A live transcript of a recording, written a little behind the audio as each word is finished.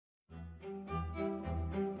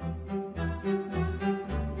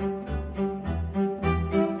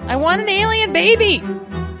I want an alien baby.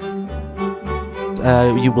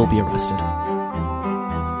 You will be arrested.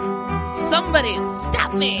 Somebody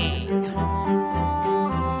stop me.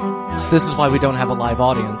 This is why we don't have a live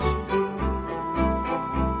audience.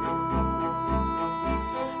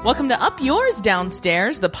 Welcome to Up Yours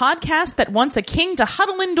Downstairs, the podcast that wants a king to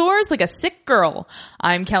huddle indoors like a sick girl.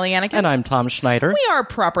 I'm Kelly Anakin. And I'm Tom Schneider. We are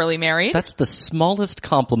properly married. That's the smallest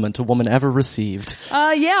compliment a woman ever received.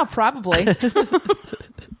 Yeah, probably.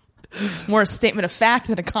 More a statement of fact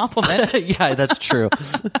than a compliment. Yeah, that's true.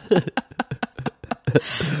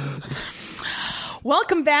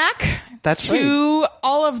 Welcome back. That's to right.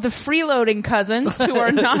 all of the freeloading cousins who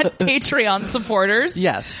are not Patreon supporters.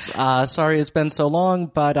 Yes. Sorry it's been so long,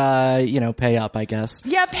 but, pay up, I guess.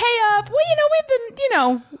 Yeah, pay up. Well, we've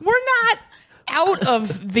been, we're not out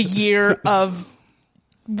of the year of,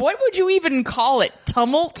 what would you even call it?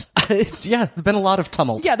 Tumult? There's been a lot of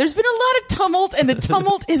tumult. Yeah, there's been a lot of tumult, and the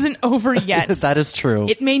tumult isn't over yet. That is true.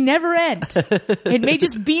 It may never end. It may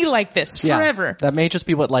just be like this forever. That may just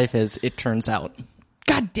be what life is, it turns out.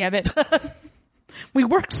 God damn it. We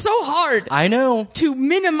worked so hard. I know. To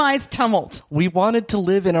minimize tumult. We wanted to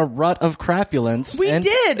live in a rut of crapulence. We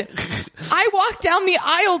did. I walked down the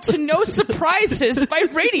aisle to No Surprises by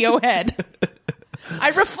Radiohead.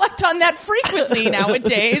 I reflect on that frequently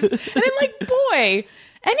nowadays. And I'm like, boy,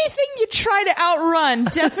 anything you try to outrun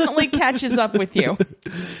definitely catches up with you.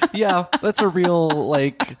 Yeah, that's a real,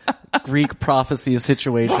 Greek prophecy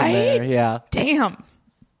situation there. Yeah. Damn.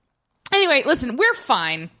 Anyway, listen, we're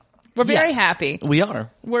fine. We're very happy. We are.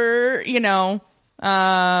 We're,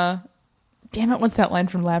 damn it, what's that line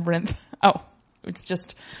from Labyrinth? Oh, it's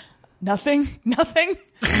just nothing, tra-la-la,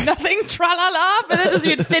 but that doesn't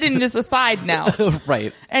even fit in this aside now.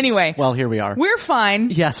 Right. Anyway. Well, here we are. We're fine.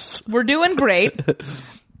 Yes. We're doing great.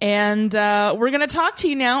 And we're going to talk to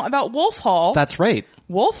you now about Wolf Hall. That's right.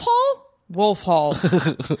 Wolf Hall? Wolf Hall.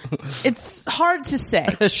 It's hard to say.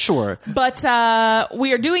 Sure. But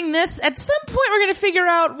we are doing this. At some point, we're going to figure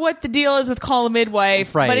out what the deal is with Call a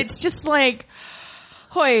Midwife. Right. But it's just like,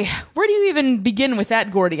 hoy, where do you even begin with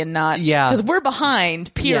that Gordian knot? Yeah. Because we're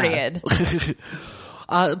behind, period. Yeah.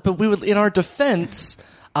 But we would, in our defense,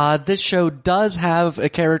 this show does have a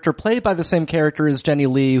character played by the same character as Jenny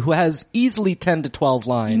Lee who has easily 10 to 12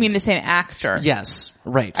 lines. You mean the same actor? Yes.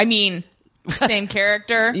 Right. I mean... Same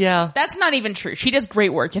character. Yeah. That's not even true. She does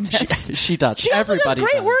great work in this. She does. She also Everybody does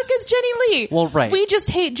great work as Jenny Lee. Well, right. We just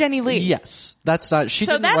hate Jenny Lee. Yes. That's not, she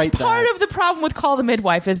so didn't that's write part that. of the problem with Call the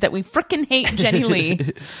Midwife is that we frickin' hate Jenny Lee.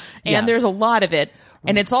 And there's a lot of it.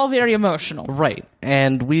 And it's all very emotional. Right.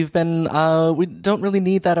 And we've been, we don't really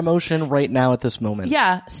need that emotion right now at this moment.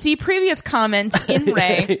 Yeah. See previous comments in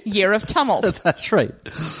Ray, Year of Tumult. That's right.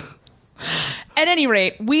 At any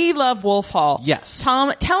rate, we love Wolf Hall. Yes.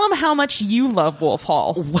 Tom, tell them how much you love Wolf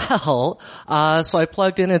Hall. Well, so I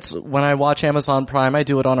plugged in, it's when I watch Amazon Prime, I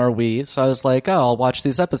do it on our Wii. So I was like, I'll watch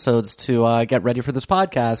these episodes to get ready for this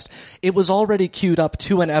podcast. It was already queued up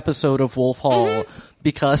to an episode of Wolf Hall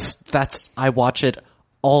because I watch it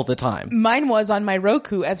all the time. Mine was on my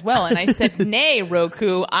Roku as well, and I said, nay,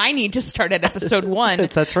 Roku, I need to start at episode 1.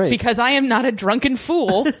 That's right. Because I am not a drunken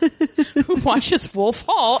fool who watches Wolf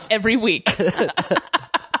Hall every week.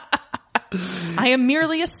 I am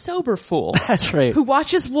merely a sober fool. That's right. Who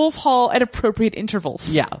watches Wolf Hall at appropriate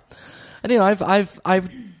intervals. Yeah. And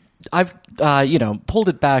I've pulled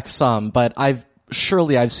it back some, but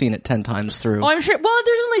surely I've seen it 10 times through. Oh, I'm sure. Well,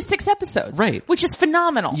 there's only 6 episodes. Right. Which is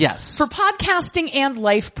phenomenal. Yes. For podcasting and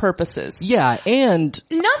life purposes. Yeah, and...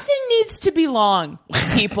 Nothing needs to be long,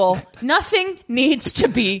 people. Nothing needs to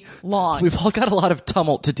be long. We've all got a lot of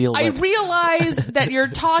tumult to deal with. I realize that you're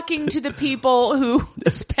talking to the people who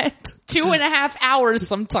spent 2.5 hours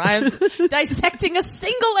sometimes dissecting a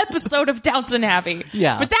single episode of Downton Abbey.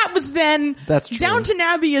 Yeah. But that was then. That's true. Downton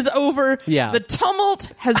Abbey is over. Yeah. The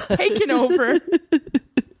tumult has taken over.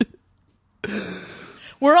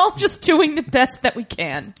 We're all just doing the best that we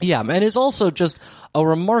can. Yeah, and it's also just a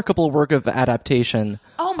remarkable work of adaptation.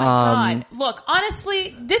 Oh my God. Look,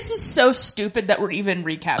 honestly, this is so stupid that we're even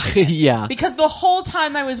recapping it. Yeah. Because the whole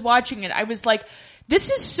time I was watching it, I was like,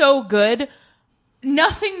 this is so good.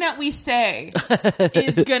 Nothing that we say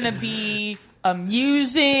is gonna be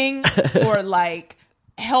amusing or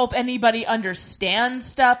help anybody understand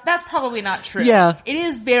stuff. That's probably not true. Yeah. It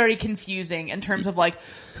is very confusing in terms of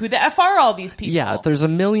who the F are all these people? Yeah, there's a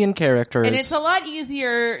million characters. And it's a lot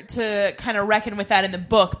easier to kind of reckon with that in the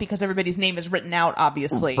book because everybody's name is written out,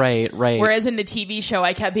 obviously. Right. Whereas in the TV show,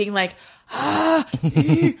 I kept being like,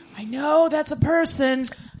 I know that's a person.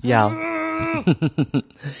 Yeah.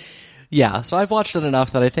 Yeah, so I've watched it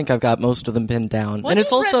enough that I think I've got most of them pinned down. Well, and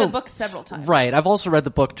it's you've also read the book several times. Right. I've also read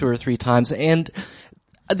the book 2 or 3 times, and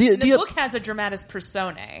the book has a dramatis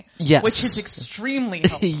personae, Yes. which is extremely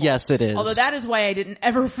helpful. Yes, it is. Although that is why I didn't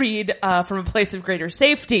ever read From a Place of Greater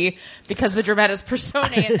Safety, because the dramatis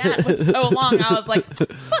personae in that was so long. I was like,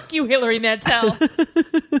 fuck you, Hilary Mantel.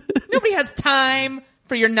 Nobody has time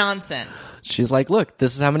for your nonsense. She's like, look,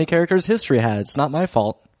 this is how many characters history had. It's not my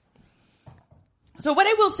fault. So what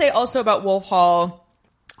I will say also about Wolf Hall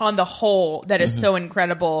on the whole that is so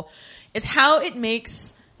incredible is how it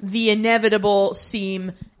makes the inevitable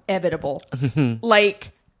seem evitable.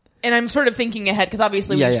 Like, and I'm sort of thinking ahead because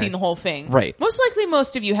obviously we've seen the whole thing. Right. Most likely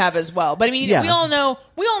most of you have as well. But I mean, we all know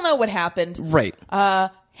what happened. Right.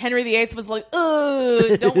 Henry VIII was like,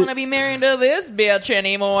 ugh, don't want to be married to this bitch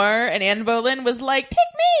anymore. And Anne Boleyn was like, pick me.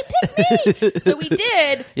 So we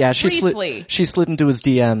did, briefly. She slid into his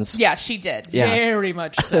DMs. Yeah, she did. Yeah. Very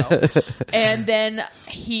much so. And then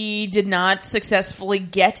he did not successfully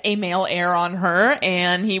get a male heir on her,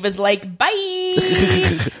 and he was like,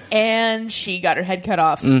 bye! And she got her head cut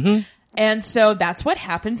off. Mm-hmm. And so that's what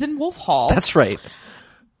happens in Wolf Hall. That's right.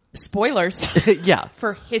 Spoilers. Yeah.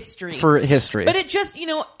 For history. But it just,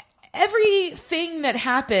 everything that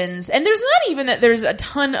happens, and there's not even that there's a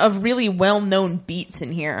ton of really well-known beats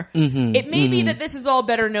in here. Mm-hmm, it may be that this is all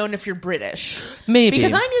better known if you're British. Maybe.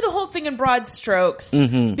 Because I knew the whole thing in broad strokes.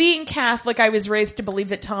 Mm-hmm. Being Catholic, I was raised to believe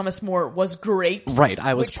that Thomas More was great. Right.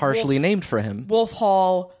 I was partially named for him. Wolf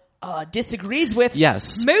Hall disagrees with.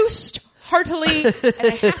 Yes. Most heartily, and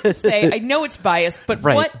I have to say, I know it's biased, but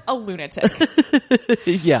what a lunatic.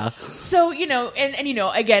 Yeah. So, and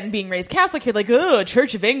again, being raised Catholic, you're like, oh,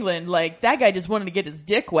 Church of England, like, that guy just wanted to get his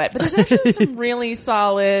dick wet. But there's actually some really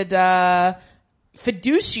solid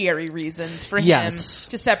fiduciary reasons for him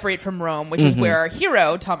to separate from Rome, which is where our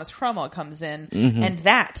hero, Thomas Cromwell, comes in. And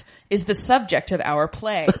that is the subject of our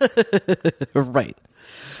play. Right.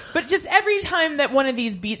 But just every time that one of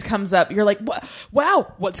these beats comes up, you're like,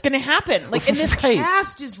 wow, what's going to happen? Like, and this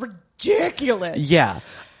cast is ridiculous. Yeah.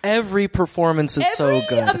 Every performance is so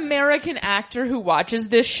good. Every American actor who watches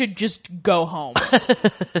this should just go home.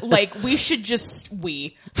 Like, we should just,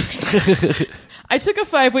 I took a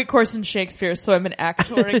 5-week course in Shakespeare, so I'm an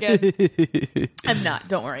actor again. I'm not.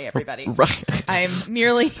 Don't worry, everybody. Right. I'm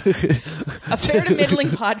merely a fair to middling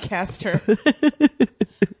podcaster.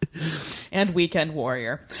 And weekend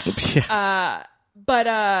warrior. Yeah.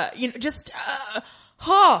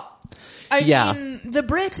 I mean, the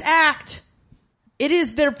Brits act. It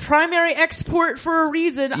is their primary export for a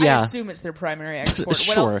reason. Yeah. I assume it's their primary export.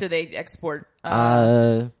 Sure. What else do they export?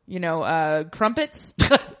 Crumpets,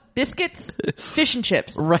 biscuits, fish and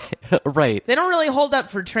chips. Right. They don't really hold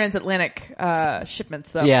up for transatlantic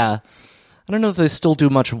shipments, though. Yeah. I don't know if they still do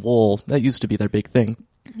much wool. That used to be their big thing.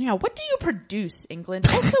 Yeah, what do you produce, England?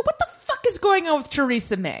 Also, what the fuck is going on with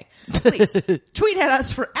Theresa May? Please, tweet at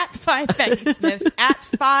us for @5 Maggie Smiths,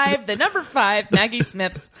 @5 Maggie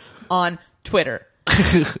Smiths on Twitter.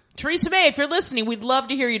 Theresa May, if you're listening, we'd love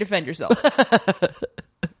to hear you defend yourself.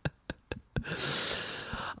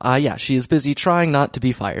 Yeah, she is busy trying not to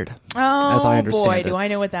be fired. Oh, as I understand boy, it. do I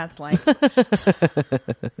know what that's like.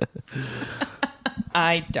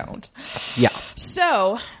 I don't. Yeah.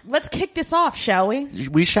 So, let's kick this off, shall we?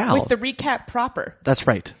 We shall. With the recap proper. That's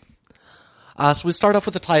right. So we start off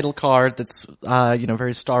with a title card that's,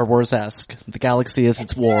 very Star Wars-esque. The galaxy is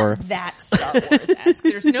its war. Not that Star Wars-esque.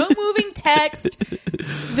 There's no moving text.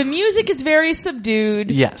 The music is very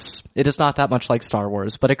subdued. Yes. It is not that much like Star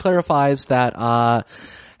Wars, but it clarifies that,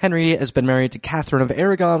 Henry has been married to Catherine of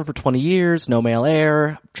Aragon for 20 years, no male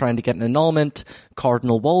heir, trying to get an annulment.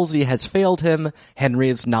 Cardinal Wolsey has failed him. Henry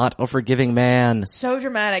is not a forgiving man. So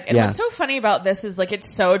dramatic. And what's so funny about this is, like,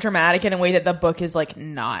 it's so dramatic in a way that the book is, like,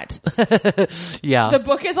 not. Yeah. The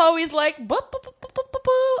book is always like,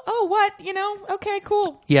 oh, what? Okay,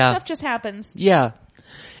 cool. Yeah. Stuff just happens. Yeah.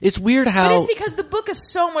 It's weird how... But it's because the book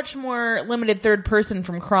is so much more limited third person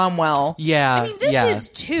from Cromwell. Yeah. I mean, this is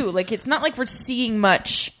too. Like, it's not like we're seeing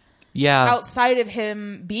much outside of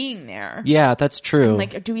him being there. Yeah, that's true. And,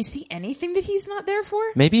 like, do we see anything that he's not there for?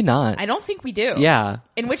 Maybe not. I don't think we do. Yeah.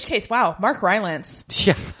 In which case, wow, Mark Rylance.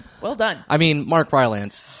 Yeah. Well done. I mean, Mark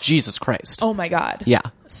Rylance. Jesus Christ. Oh my God. Yeah.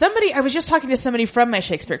 I was just talking to somebody from my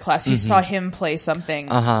Shakespeare class who saw him play something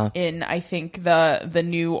in, I think, the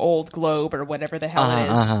new Old Globe or whatever the hell it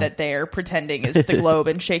is that they're pretending is the Globe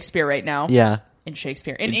in Shakespeare right now. Yeah. In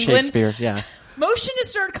Shakespeare. In England. Shakespeare, yeah. Motion to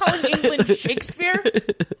start calling England Shakespeare.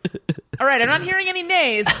 All right, I'm not hearing any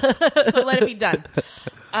nays, so let it be done.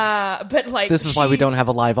 But like, this is why we don't have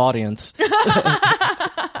a live audience.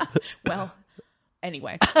 Well,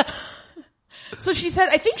 anyway. So she said,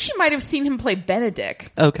 I think she might have seen him play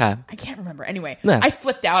Benedict. Okay. I can't remember. Anyway, Yeah. I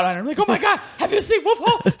flipped out on her. I'm like, oh my God, have you seen Wolf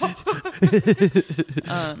Hall?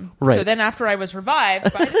 Right. So then after I was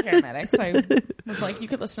revived by the paramedics, I was like, you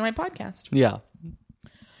could listen to my podcast. Yeah.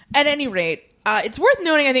 At any rate, it's worth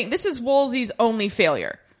noting, I think, this is Wolsey's only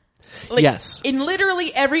failure. Like, Yes. In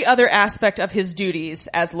literally every other aspect of his duties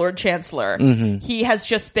as Lord Chancellor, he has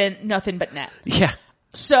just been nothing but net. Yeah.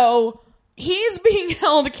 So he's being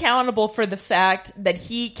held accountable for the fact that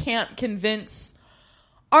he can't convince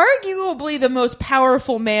arguably the most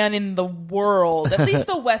powerful man in the world, at least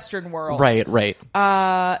the Western world. Right.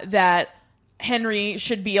 That Henry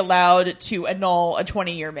should be allowed to annul a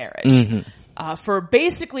 20-year marriage. For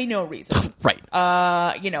basically no reason. Right.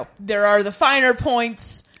 There are the finer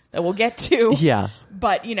points that we'll get to. Yeah.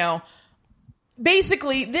 But,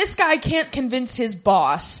 basically, this guy can't convince his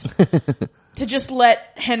boss to just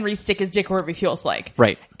let Henry stick his dick wherever he feels like.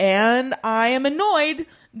 Right. And I am annoyed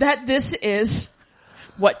that this is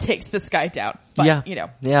what takes this guy down. But, yeah.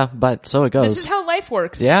 Yeah, but so it goes. This is how life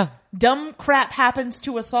works. Yeah. Dumb crap happens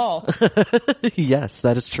to us all. Yes,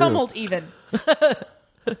 that is true. Tumult even.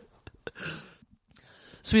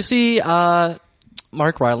 So we see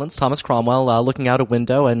Mark Rylance, Thomas Cromwell, looking out a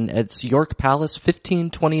window, and it's York Palace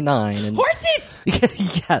 1529. And Horses!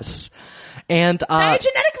 yes. And Diagenetic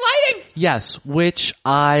lighting! yes, which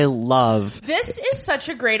I love. This is such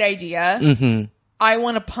a great idea. I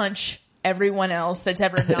want to punch everyone else that's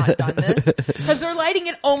ever not done this. Because they're lighting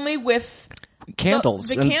it only with Candles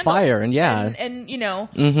the and candles. fire, and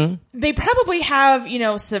they probably have,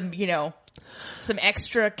 some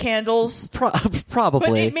extra candles. But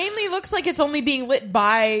Probably. it mainly looks like it's only being lit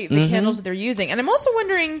by the candles that they're using. And I'm also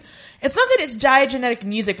wondering, it's not that it's diagenetic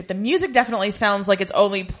music, but the music definitely sounds like it's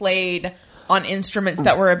only played on instruments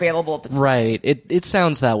that were available at the time. Right. It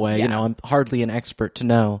sounds that way. Yeah. I'm hardly an expert to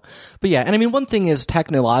know. But yeah, and I mean, one thing is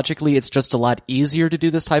technologically, it's just a lot easier to do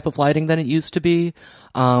this type of lighting than it used to be,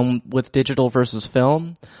 with digital versus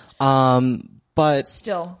film. But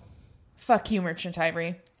Still, fuck you, Merchant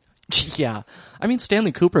Ivory. yeah, I mean,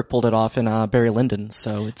 Stanley Kubrick pulled it off in Barry Lyndon,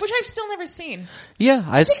 so it's Which I've still never seen. yeah.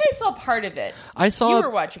 I think I saw part of it. I saw You were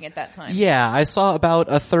watching it that time. Yeah, I saw about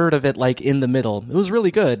a third of it, like in the middle. It was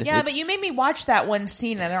really good. Yeah, but you made me watch that one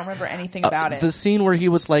scene and I don't remember anything about it. The scene where he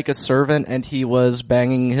was like a servant and he was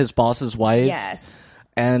banging his boss's wife. Yes.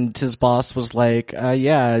 And his boss was like,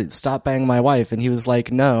 yeah, stop banging my wife. And he was like,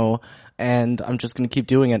 no. And I'm just going to keep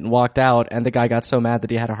doing it, and walked out. And the guy got so mad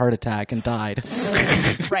that he had a heart attack and died.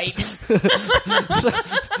 Right.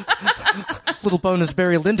 Little bonus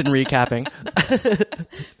Barry Lyndon recapping.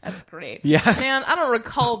 That's great. Yeah. Man, I don't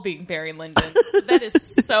recall being Barry Lyndon. That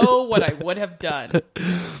is so what I would have done.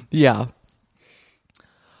 Yeah.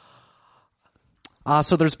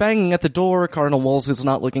 So there's banging at the door. Cardinal Wolsey's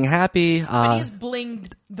not looking happy. But he is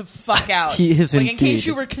blinged the fuck out. He is like, in case indeed.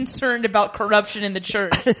 you were concerned about corruption in the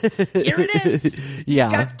church. Here it is. Yeah.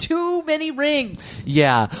 He's got too many rings.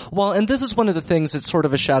 Yeah. Well, and this is one of the things that's sort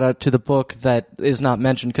of a shout out to the book that is not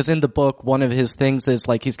mentioned, because in the book, one of his things is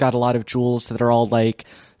like he's got a lot of jewels that are all like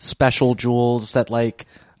special jewels that like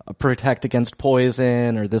protect against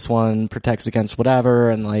poison, or this one protects against whatever,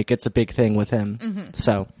 and like it's a big thing with him.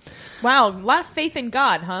 So, Wow, a lot of faith in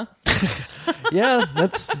God, huh? yeah,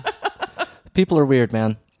 that's people are weird,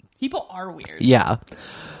 man. People are weird. Yeah.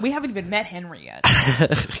 We haven't even met Henry yet.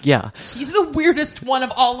 Yeah. He's the weirdest one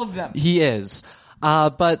of all of them. He is.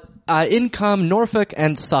 But in come Norfolk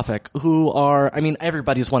and Suffolk, who are, I mean,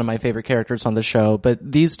 everybody's one of my favorite characters on the show, but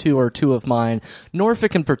these two are two of mine.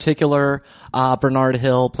 Norfolk in particular, Bernard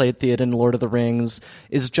Hill, played Theoden in Lord of the Rings,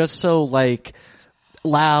 is just so, like,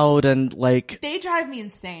 loud and, like... They drive me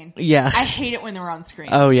insane. Yeah. I hate it when they're on screen.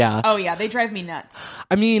 Oh, yeah. Oh, yeah, they drive me nuts.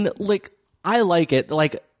 I mean, like, I like it.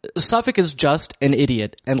 Like, Suffolk is just an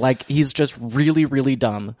idiot, and, like, he's just really, really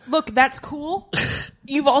dumb. Look, that's cool.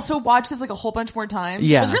 You've also watched this like a whole bunch more times.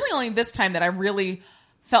 Yeah. It was really only this time that I really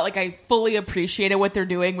felt like I fully appreciated what they're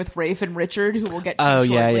doing with Rafe and Richard, who we'll get to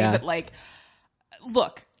shortly. yeah. But like,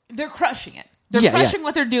 look, they're crushing it. They're Yeah, crushing yeah.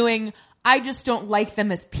 what they're doing. I just don't like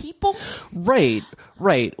them as people. Right.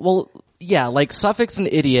 Well, yeah, like Suffolk's an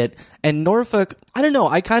idiot, and Norfolk, I don't know,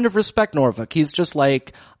 I kind of respect Norfolk. He's just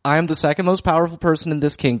like, I'm the second most powerful person in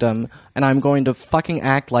this kingdom, and I'm going to fucking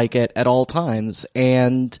act like it at all times.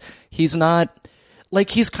 And he's not,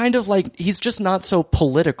 like, he's kind of like, he's just not so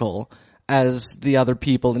political as the other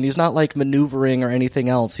people, and he's not like maneuvering or anything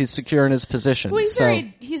else. He's secure in his position. Well, he's so,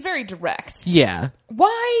 he's very direct. yeah.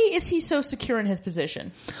 Why is he so secure in his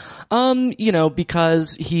position?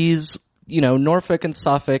 Because he's, Norfolk and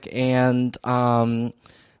Suffolk and,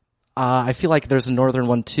 I feel like there's a northern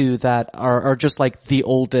one too that are just like the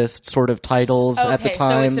oldest sort of titles at the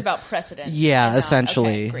time. So it's about precedent. Yeah,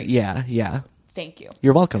 essentially. Okay, great. Yeah. Thank you.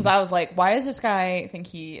 You're welcome. Because I was like, why does this guy think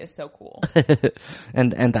he is so cool?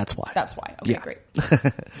 and that's why. That's why. Okay, Yeah. great.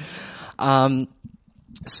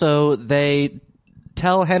 So they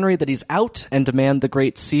tell Henry that he's out and demand the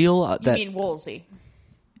Great Seal. You mean Wolsey?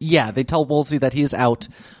 Yeah, they tell Wolsey that he's out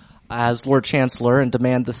as Lord Chancellor and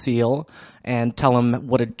demand the seal and tell him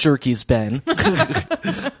what a jerk he's been.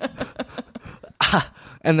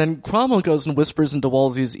 And then Cromwell goes and whispers into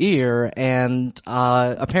Wolsey's ear, and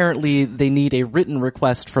apparently they need a written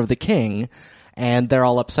request from the king, and they're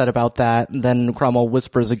all upset about that. And then Cromwell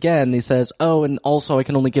whispers again. He says, "Oh, and also I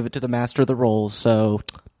can only give it to the Master of the Rolls, so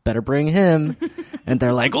better bring him." And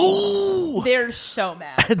they're like, "Ooh!" They're so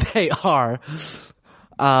mad. They are.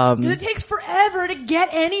 'Cause it takes forever to get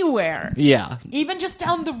anywhere. Yeah. Even just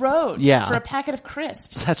down the road. Yeah. For a packet of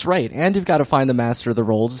crisps. That's right. And you've got to find the Master of the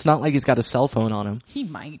Rolls. It's not like he's got a cell phone on him. He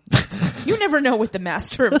might. You never know with the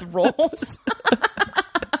Master of the Rolls.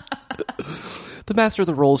 The Master of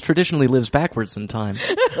the Rolls traditionally lives backwards in time.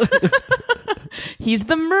 He's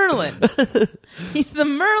the Merlin. He's the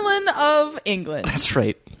Merlin of England. That's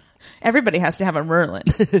right. Everybody has to have a Merlin.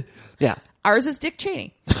 Yeah. Ours is Dick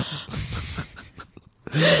Cheney.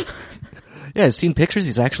 Yeah, I've seen pictures.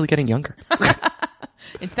 He's actually getting younger.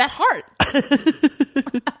 It's that heart.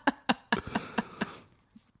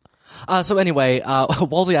 So anyway,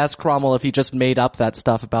 Wolsey asked Cromwell if he just made up that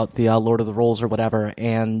stuff about the Lord of the Rolls or whatever,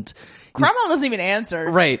 and Cromwell doesn't even answer.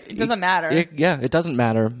 right. It doesn't matter. It doesn't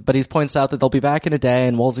matter. But he points out that they'll be back in a day,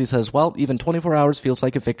 and Wolsey says, well, even 24 hours feels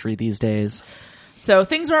like a victory these days. So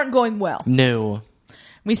things aren't going well. No.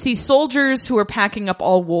 We see soldiers who are packing up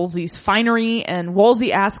all Wolsey's finery, and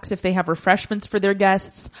Wolsey asks if they have refreshments for their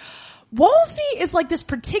guests. Wolsey is like this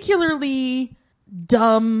particularly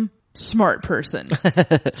dumb, smart person.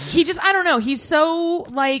 I don't know, he's so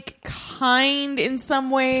like kind in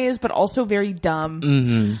some ways, but also very dumb.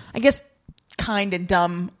 Mm-hmm. I guess kind and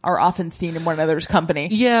dumb are often seen in one another's company.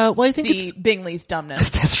 Yeah, well, I think See Bingley's dumbness.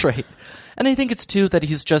 That's right. And I think it's too that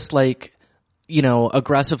he's just like,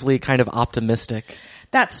 aggressively kind of optimistic.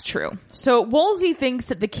 That's true. So Wolsey thinks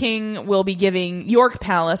that the king will be giving York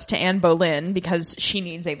Palace to Anne Boleyn because she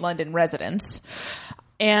needs a London residence.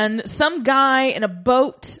 And some guy in a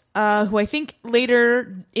boat, who I think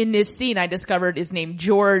later in this scene I discovered is named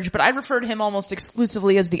George, but I refer to him almost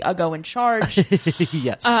exclusively as the Uggo in charge.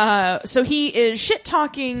 Yes. So he is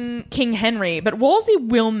shit-talking King Henry, but Wolsey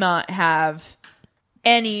will not have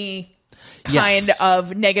any kind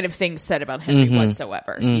of negative things said about Henry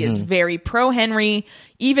whatsoever. He is very pro-Henry,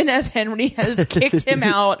 even as Henry has kicked him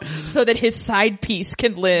out so that his side piece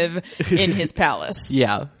can live in his palace.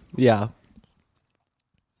 Yeah.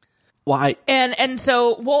 Why? And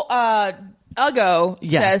so, Uggo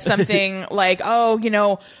says something like,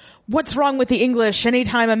 what's wrong with the English?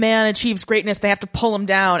 Anytime a man achieves greatness, they have to pull him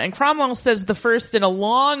down. And Cromwell says the first in a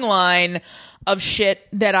long line of shit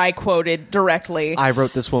that I quoted directly. I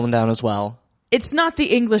wrote this woman down as well. It's not the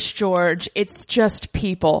English, George. It's just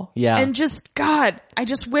people. Yeah. And just, God, I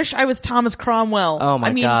just wish I was Thomas Cromwell. Oh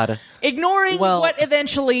my God. Ignoring what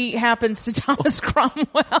eventually happens to Thomas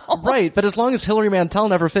Cromwell. Right, but as long as Hilary Mantel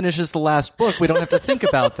never finishes the last book, we don't have to think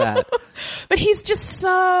about that. But he's just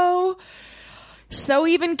so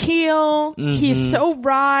even keel. He's so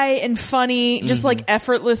wry and funny, just like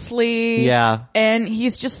effortlessly. Yeah. And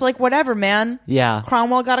he's just like, whatever, man. Yeah.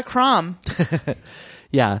 Cromwell got a crom.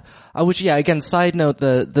 Yeah. Again, side note,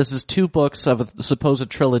 this is 2 books of a supposed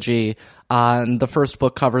trilogy, and the first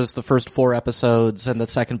book covers the first 4 episodes, and the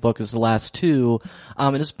second book is the last 2.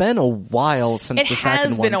 And it's been a while since the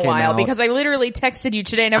second one came out. It has been a while, because I literally texted you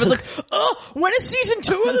today, and I was like, oh, when is season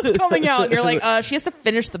 2 of this coming out? And you're like, she has to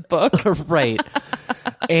finish the book. Right.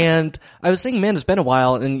 And I was thinking, man, it's been a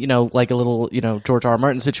while, and, like a little, George R. R.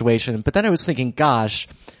 Martin situation, but then I was thinking, gosh,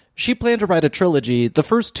 she planned to write a trilogy. The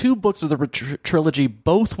first 2 books of the trilogy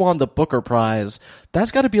both won the Booker Prize.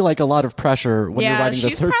 That's got to be like a lot of pressure when you're writing the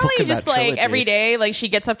third book in that trilogy. She's probably just like every day, like she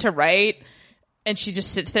gets up to write and she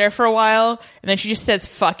just sits there for a while and then she just says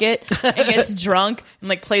fuck it and gets drunk and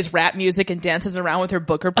like plays rap music and dances around with her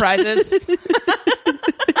Booker Prizes.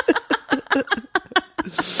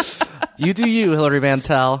 You do you, Hilary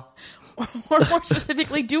Mantel. Or more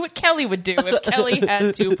specifically, do what Kelly would do if Kelly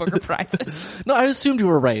had 2 Booker Prizes. No, I assumed you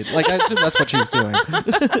were right. Like, I assume that's what she's doing.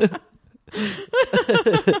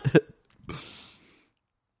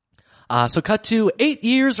 So cut to 8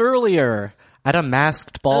 years earlier. At a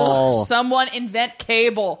masked ball. Ugh, someone invent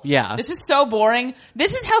Cable. Yeah. This is so boring.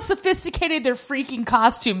 This is how sophisticated their freaking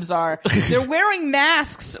costumes are. They're wearing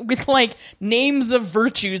masks with like names of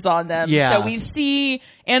virtues on them. Yeah. So we see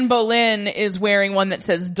Anne Boleyn is wearing one that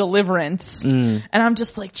says Deliverance. And I'm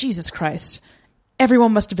just like, Jesus Christ.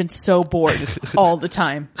 Everyone must have been so bored all the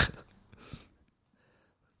time.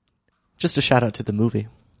 Just a shout out to the movie.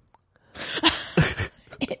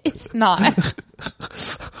 It's not.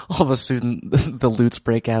 All of a sudden, the lutes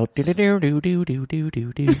break out. And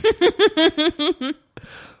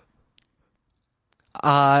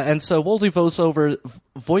so Wolsey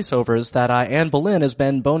voiceovers that Anne Boleyn has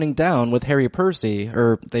been boning down with Harry Percy,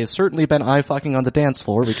 or they've certainly been eye-fucking on the dance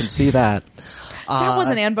floor. We can see that. That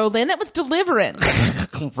wasn't Anne Boleyn. That was Deliverance.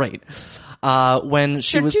 Right. When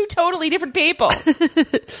she They're was two totally different people.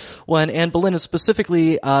 when Anne Boleyn is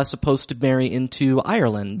specifically supposed to marry into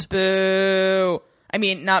Ireland. Boo. I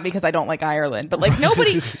mean, not because I don't like Ireland, but like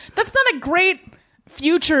nobody, that's not a great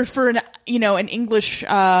future for an English,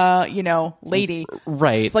 lady.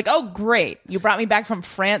 Right. It's like, oh, great. You brought me back from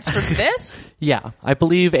France for this? Yeah. I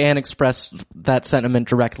believe Anne expressed that sentiment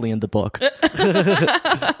directly in the book.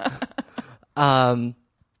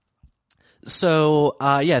 So,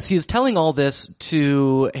 yes, he's telling all this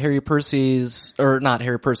to to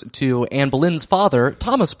Anne Boleyn's father,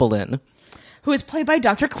 Thomas Boleyn. Who is played by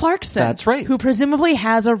Dr. Clarkson. That's right. Who presumably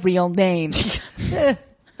has a real name.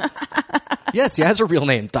 Yes, he has a real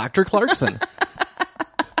name, Dr. Clarkson.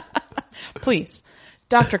 Please.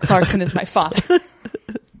 Dr. Clarkson is my father.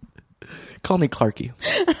 Call me Clarky.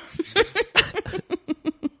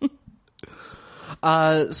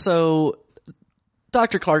 So,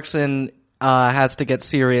 Dr. Clarkson has to get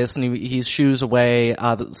serious, and he shoos away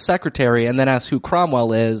the secretary and then asks who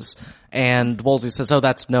Cromwell is, and Wolsey says, oh,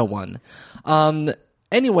 that's no one.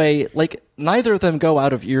 Anyway, like, neither of them go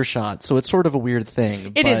out of earshot, so it's sort of a weird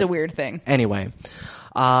thing. It is a weird thing. Anyway,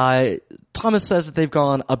 Thomas says that they've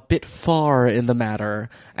gone a bit far in the matter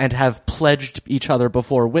and have pledged each other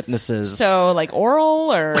before witnesses. So, like,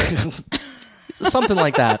 oral or... Something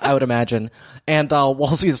like that, I would imagine. And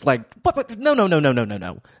Wolsey's like, but no.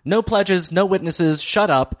 No pledges, no witnesses, shut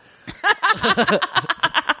up.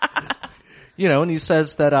 And he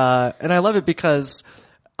says that, and I love it because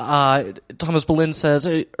Thomas Boleyn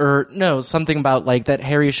says, something about like that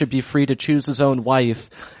Harry should be free to choose his own wife.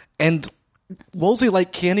 And Wolsey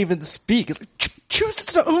like can't even speak. He's like, choose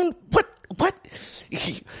his own, what?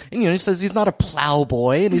 He says he's not a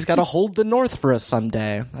plowboy and he's got to hold the North for us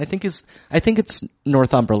someday. I think it's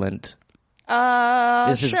Northumberland.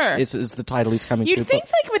 Sure. Is the title he's coming to. You'd think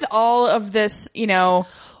like with all of this,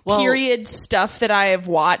 period stuff that I have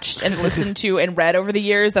watched and listened to and read over the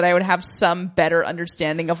years that I would have some better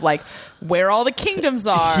understanding of like where all the kingdoms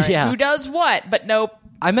are and who does what, but nope.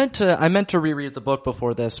 I meant to reread the book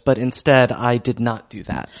before this, but instead I did not do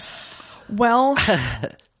that. Well,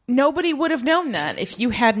 nobody would have known that if you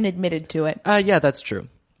hadn't admitted to it. Yeah, that's true.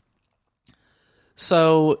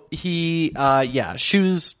 So he,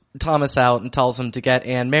 shoos Thomas out and tells him to get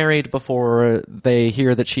Anne married before they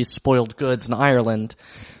hear that she's spoiled goods in Ireland.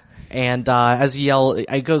 And as he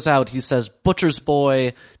goes out, he says, butcher's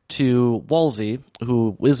boy to Wolsey,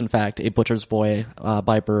 who is in fact a butcher's boy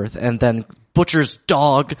by birth, and then butcher's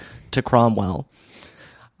dog to Cromwell.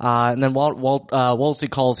 And then Wolsey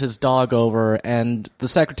calls his dog over, and the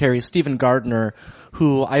secretary, Stephen Gardner,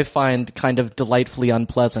 who I find kind of delightfully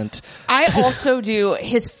unpleasant. I also do.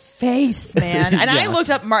 His face, man. And I looked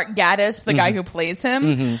up Mark Gatiss, the guy who plays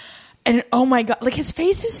him. And oh my God, like his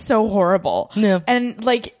face is so horrible. Yeah. And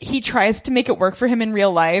like he tries to make it work for him in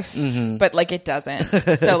real life, but like it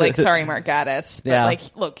doesn't. So like, sorry, Mark Gatiss. But like,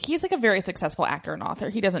 look, he's like a very successful actor and author.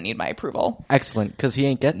 He doesn't need my approval. Excellent, because he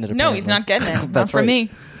ain't getting it. Apparently. No, he's not getting it. Not That's from me.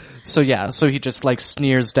 So he just like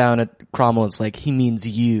sneers down at Cromwell. It's like, he means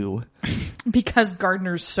you. Because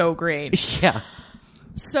Gardner's so great. Yeah.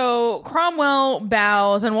 So Cromwell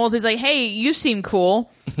bows and Wolsey's like, hey, you seem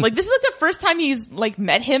cool. Like, this is like the first time he's like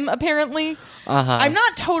met him, apparently. I'm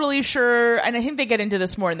not totally sure, and I think they get into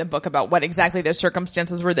this more in the book about what exactly the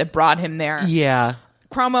circumstances were that brought him there. Yeah.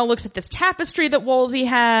 Cromwell looks at this tapestry that Wolsey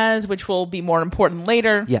has, which will be more important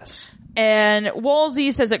later. Yes. And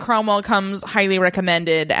Wolsey says that Cromwell comes highly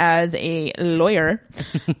recommended as a lawyer.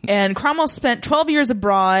 And Cromwell spent 12 years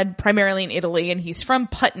abroad, primarily in Italy, and he's from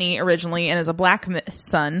Putney originally and is a black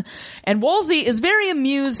son. And Wolsey is very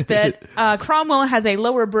amused that Cromwell has a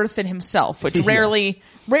lower birth than himself, which rarely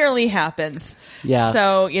happens. Yeah.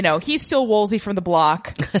 So, he's still Wolsey from the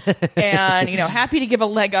block and, happy to give a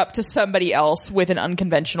leg up to somebody else with an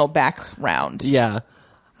unconventional background. Yeah.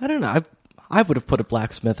 I don't know. I would have put a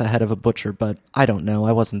blacksmith ahead of a butcher, but I don't know.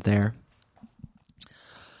 I wasn't there.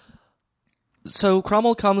 So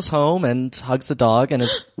Cromwell comes home and hugs the dog, and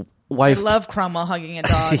his wife... I love Cromwell hugging a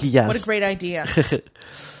dog. Yes. What a great idea.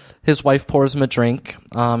 His wife pours him a drink,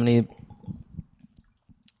 and he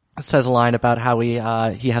says a line about how he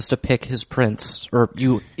has to pick his prince, or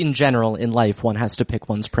in general, in life, one has to pick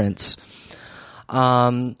one's prince.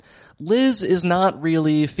 Liz is not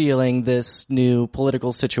really feeling this new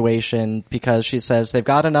political situation because she says they've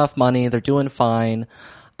got enough money, they're doing fine.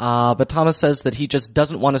 But Thomas says that he just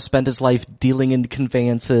doesn't want to spend his life dealing in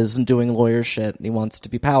conveyances and doing lawyer shit. He wants to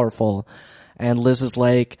be powerful. And Liz is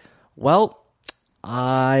like, well,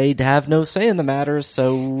 I'd have no say in the matter,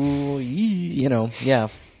 so, yeah.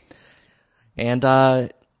 And,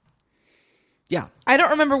 yeah. I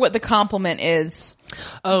don't remember what the compliment is.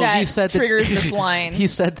 Oh, that he said triggers that, this line. He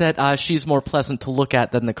said that she's more pleasant to look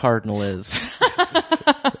at than the cardinal is.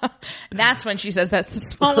 That's when she says that's the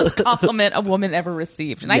smallest compliment a woman ever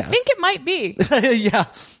received. And I think it might be. Yeah.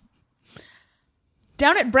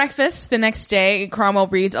 Down at breakfast the next day, Cromwell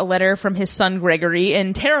reads a letter from his son Gregory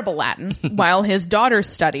in terrible Latin while his daughters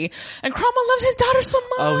study. And Cromwell loves his daughter so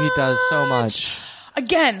much. Oh, he does so much.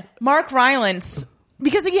 Again, Mark Rylance,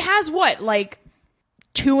 because he has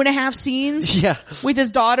 2.5 scenes with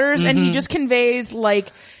his daughters, and he just conveys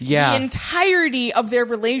the entirety of their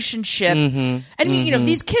relationship. And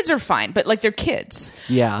these kids are fine, but they're kids.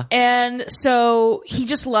 Yeah. And so he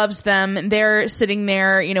just loves them, and they're sitting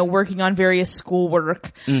there, working on various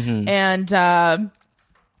schoolwork. And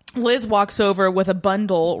Liz walks over with a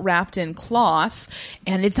bundle wrapped in cloth,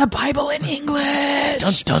 and it's a Bible in English.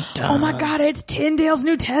 Dun, dun, dun. Oh my God, it's Tyndale's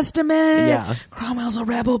New Testament. Yeah. Cromwell's a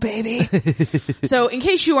rebel, baby. So in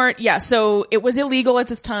case you aren't, so it was illegal at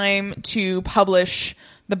this time to publish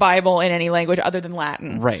the Bible in any language other than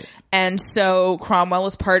Latin. Right. And so Cromwell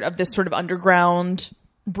is part of this sort of underground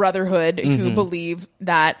brotherhood who believe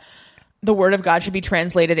that the word of God should be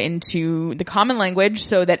translated into the common language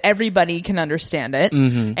so that everybody can understand it.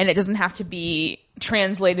 And it doesn't have to be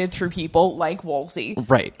translated through people like Wolsey.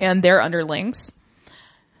 Right. And their underlings.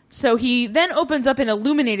 So he then opens up an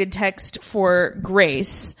illuminated text for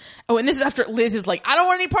Grace. Oh, and this is after Liz is like, I don't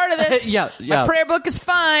want any part of this. Yeah. My prayer book is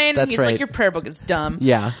fine. That's he's right. like, your prayer book is dumb.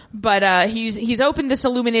 Yeah. But he's opened this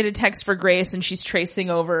illuminated text for Grace, and she's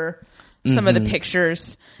tracing over some of the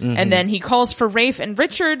pictures. And then he calls for Rafe and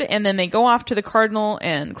Richard, and then they go off to the cardinal,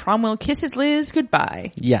 and Cromwell kisses Liz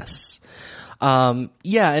goodbye. Yes. And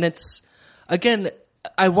it's, again,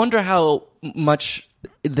 I wonder how much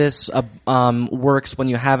this works when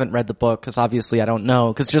you haven't read the book, because obviously I don't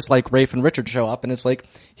know, because just like Rafe and Richard show up, and it's like,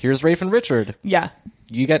 here's Rafe and Richard. Yeah.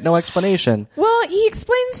 You get no explanation. Well, he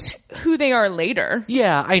explains who they are later.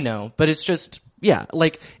 Yeah, I know, but it's just... Yeah,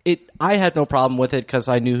 I had no problem with it because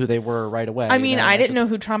I knew who they were right away. I mean, I didn't know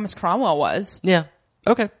who Thomas Cromwell was. Yeah.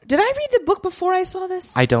 Okay. Did I read the book before I saw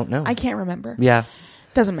this? I don't know. I can't remember. Yeah.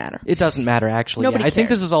 Doesn't matter. It doesn't matter, actually. Nobody I think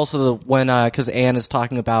cares. this is also because Anne is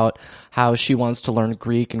talking about how she wants to learn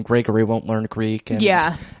Greek and Gregory won't learn Greek. And,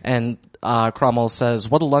 And Cromwell says,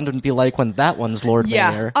 what'll London be like when that one's Lord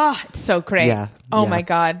Mayor? Oh, it's so great. Yeah. Oh Yeah. my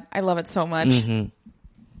God. I love it so much.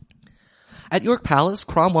 At York Palace,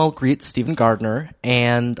 Cromwell greets Stephen Gardner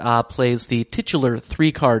and plays the titular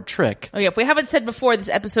 3-card trick. Oh yeah, if we haven't said before, this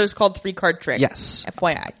episode is called 3-Card Trick. Yes.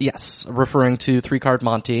 FYI. Yes, referring to 3-card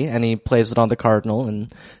Monty, and he plays it on the Cardinal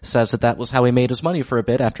and says that was how he made his money for a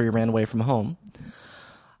bit after he ran away from home.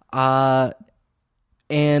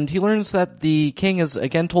 And he learns that the king has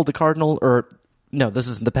again told the Cardinal, no, this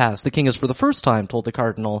is in the past, the king has for the first time told the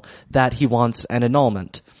Cardinal that he wants an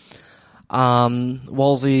annulment.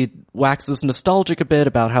 Wolsey waxes nostalgic a bit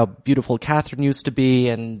about how beautiful Catherine used to be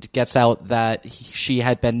and gets out that she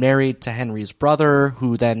had been married to Henry's brother,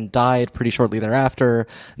 who then died pretty shortly thereafter,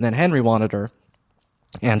 and then Henry wanted her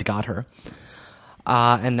and got her.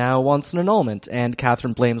 And now wants an annulment, and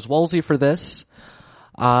Catherine blames Wolsey for this.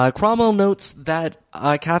 Cromwell notes that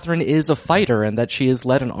Catherine is a fighter and that she has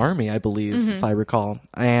led an army, I believe, if I recall.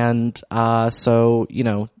 And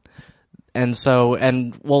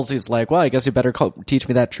And Wolsey's like, well, I guess you better teach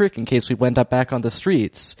me that trick in case we went up back on the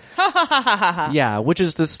streets. Yeah, which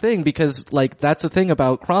is this thing, because, that's the thing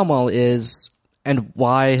about Cromwell and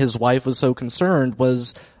why his wife was so concerned,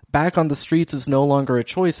 was back on the streets is no longer a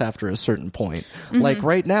choice after a certain point.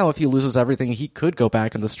 Right now, if he loses everything, he could go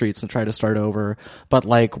back on the streets and try to start over. But,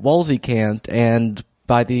 Wolsey can't, and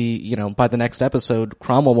by the next episode,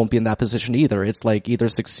 Cromwell won't be in that position either. It's either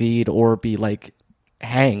succeed or be,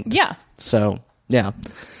 hanged. Yeah. So, yeah.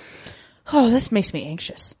 Oh, this makes me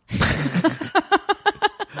anxious.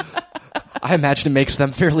 I imagine it makes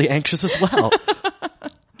them fairly anxious as well.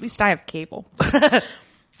 At least I have cable.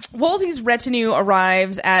 Wolsey's retinue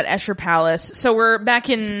arrives at Escher Palace. So we're back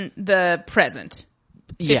in the present,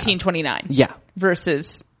 1529. Yeah.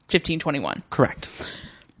 Versus 1521. Correct.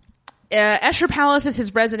 Escher Palace is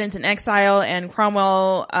his residence in exile, and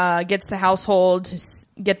Cromwell gets the household to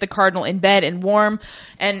get the cardinal in bed and warm.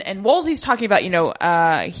 And Wolsey's talking about,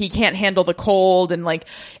 he can't handle the cold, and like,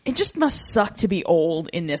 it just must suck to be old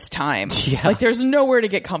in this time. Yeah. Like, there's nowhere to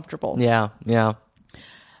get comfortable. Yeah, yeah.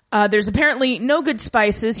 There's apparently no good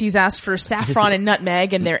spices. He's asked for saffron and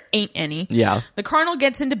nutmeg, and there ain't any. Yeah. The cardinal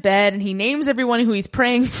gets into bed, and he names everyone who he's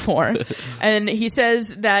praying for. And he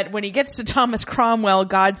says that when he gets to Thomas Cromwell,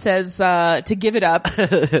 God says to give it up.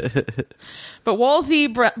 But Wolsey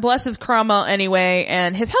blesses Cromwell anyway,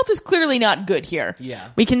 and his health is clearly not good here. Yeah.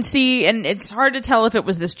 We can see, and it's hard to tell if it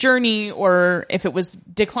was this journey or if it was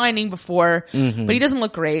declining before, but he doesn't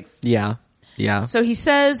look great. Yeah. Yeah. So he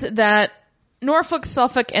says that Norfolk,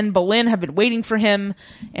 Suffolk, and Boleyn have been waiting for him,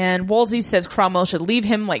 and Wolsey says Cromwell should leave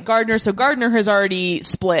him like Gardner. So Gardner has already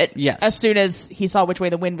split. Yes. As soon as he saw which way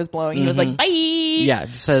the wind was blowing, he was like, bye! Yeah,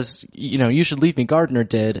 he says, you should leave me, Gardner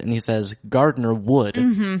did, and he says, Gardner would.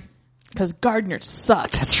 Because Gardner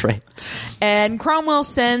sucks. That's right. And Cromwell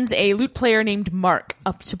sends a lute player named Mark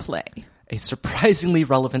up to play. A surprisingly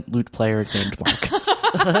relevant lute player named Mark.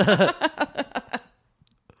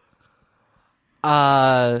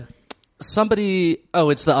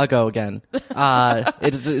 It's the Uggo again.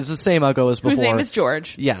 It's the same Uggo as before. Whose name is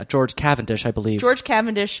George. Yeah, George Cavendish, I believe. George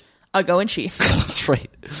Cavendish, Uggo in chief. That's right.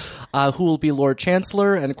 Who will be Lord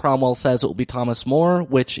Chancellor, and Cromwell says it will be Thomas More,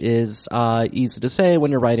 which is easy to say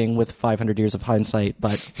when you're writing with 500 years of hindsight,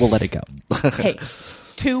 but we'll let it go. Hey,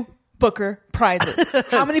 2 Booker Prizes.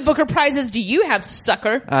 How many Booker Prizes do you have,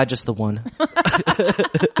 sucker? Just the one.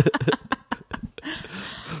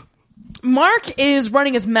 Mark is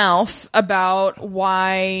running his mouth about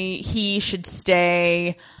why he should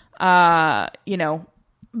stay,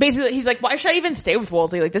 basically he's like, why should I even stay with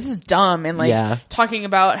Wolsey? Like, this is dumb. And talking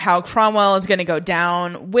about how Cromwell is going to go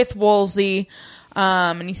down with Wolsey.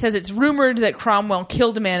 And he says it's rumored that Cromwell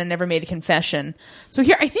killed a man and never made a confession. So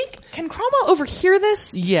here, I think, can Cromwell overhear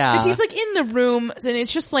this? Yeah. Because he's like in the room, and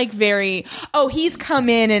it's just like he's come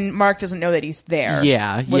in and Mark doesn't know that he's there.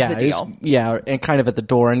 Yeah. Was the deal. And kind of at the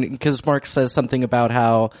door. And because Mark says something about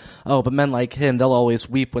how, but men like him, they'll always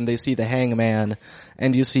weep when they see the hangman.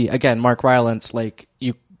 And you see, again, Mark Rylance, like,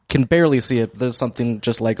 you can barely see it. There's something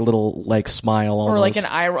just like a little, like, smile almost. Or like an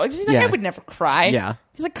eye roll. He's like, I would never cry. Yeah.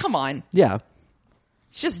 He's like, come on. Yeah.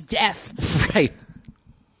 It's just death. Right.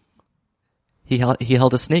 He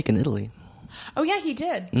held a snake in Italy. Oh yeah, he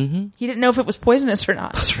did. Mm-hmm. He didn't know if it was poisonous or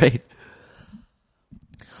not. That's right.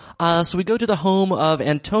 So we go to the home of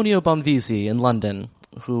Antonio Bonvisi in London,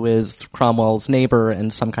 who is Cromwell's neighbor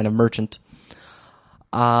and some kind of merchant.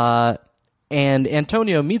 And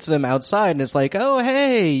Antonio meets him outside and is like, oh,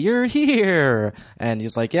 hey, you're here. And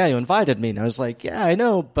he's like, yeah, you invited me. And I was like, yeah, I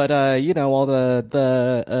know, but, all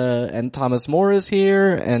and Thomas More is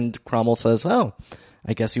here. And Cromwell says, oh,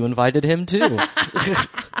 I guess you invited him too.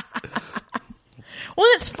 Well,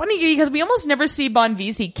 it's funny because we almost never see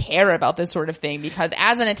Bonvisi care about this sort of thing, because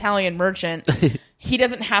as an Italian merchant, he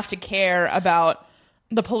doesn't have to care about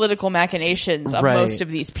the political machinations of most of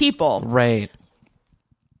these people. Right.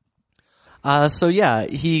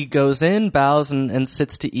 He goes in, bows, and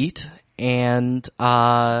sits to eat, and,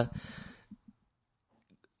 so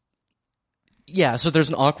there's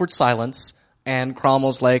an awkward silence, and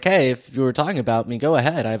Cromwell's like, hey, if you were talking about me, go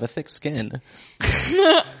ahead, I have a thick skin.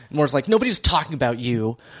 Moore's like, nobody's talking about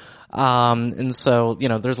you. And so,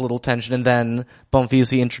 there's a little tension, and then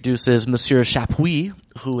Bonvisi introduces Monsieur Chapuis,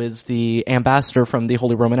 who is the ambassador from the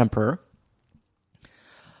Holy Roman Emperor.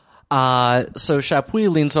 So Chapuis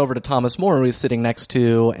leans over to Thomas More, who he's sitting next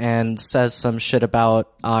to, and says some shit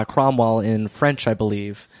about, Cromwell in French, I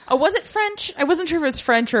believe. Oh, was it French? I wasn't sure if it was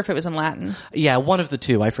French or if it was in Latin. Yeah, one of the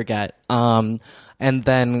two, I forget. And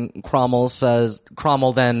then Cromwell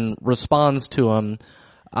then responds to him.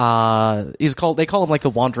 They call him like the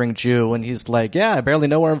wandering Jew, and he's like, yeah, I barely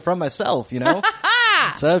know where I'm from myself,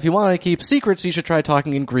 So if you want to keep secrets, you should try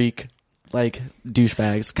talking in Greek. Like,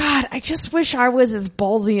 douchebags. God, I just wish I was as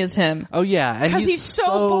ballsy as him. Oh yeah, and he's so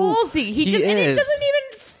ballsy. And it doesn't even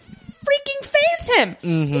freaking faze him.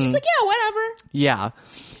 Mm-hmm. He's just like, yeah, whatever. Yeah.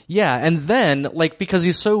 Yeah, and then, like, because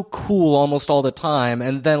he's so cool almost all the time,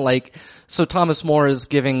 and then, like, so Thomas More is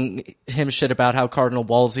giving him shit about how Cardinal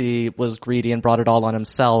Wolsey was greedy and brought it all on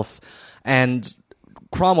himself, and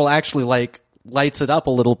Cromwell actually, like, lights it up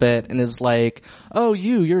a little bit and is like, oh,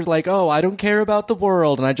 you're like, oh, I don't care about the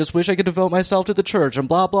world and I just wish I could devote myself to the church and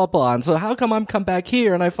blah, blah, blah. And so how come I'm come back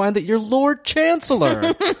here and I find that you're Lord Chancellor?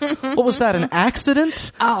 What was that, an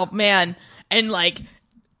accident? Oh, man. And like,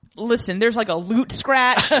 listen, there's like a loot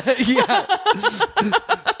scratch. Yeah.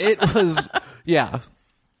 It was, yeah.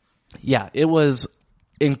 Yeah, it was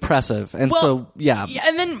impressive. And so, yeah.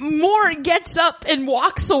 And then Moore gets up and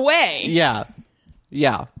walks away. Yeah.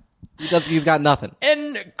 Yeah. He's got nothing.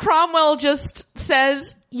 And Cromwell just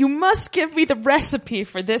says, you must give me the recipe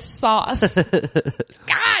for this sauce.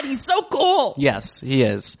 God, he's so cool. Yes, he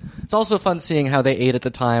is. It's also fun seeing how they ate at the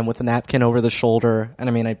time with a napkin over the shoulder. And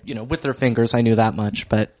I mean, with their fingers, I knew that much,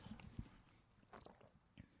 but.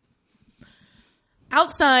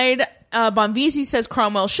 Outside, Bonvisi says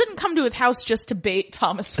Cromwell shouldn't come to his house just to bait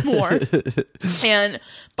Thomas More. And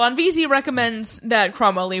Bonvisi recommends that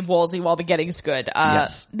Cromwell leave Wolsey while the getting's good.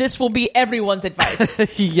 Yes. This will be everyone's advice.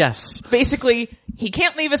 Yes. Basically, he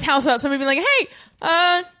can't leave his house without somebody being like, hey,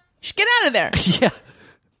 you should get out of there. Yeah.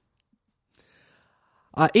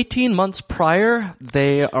 18 months prior,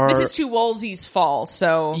 they are... This is to Wolsey's fall,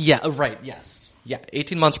 so... Yeah, right, yes. Yeah,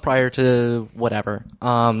 18 months prior to whatever.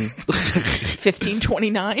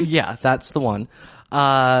 1529? Yeah, that's the one.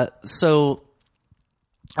 So,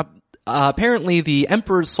 apparently the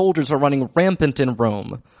emperor's soldiers are running rampant in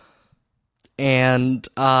Rome. And,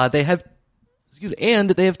 they have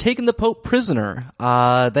taken the Pope prisoner.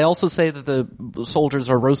 They also say that the soldiers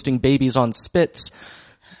are roasting babies on spits.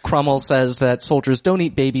 Cromwell says that soldiers don't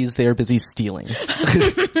eat babies, they are busy stealing.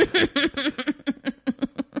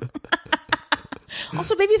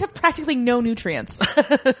 Also, babies have practically no nutrients.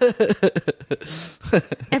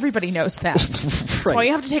 Everybody knows that. That's why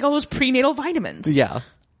you have to take all those prenatal vitamins. Yeah.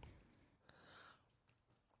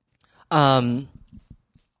 And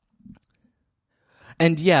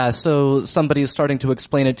yeah, so somebody is starting to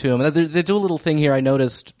explain it to him. They do a little thing here I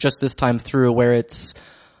noticed just this time through where it's,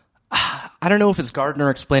 I don't know if it's Gardner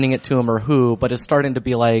explaining it to him or who, but it's starting to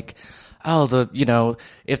be like, oh,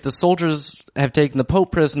 if the soldiers have taken the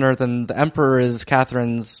Pope prisoner, then the Emperor is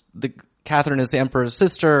Catherine is the Emperor's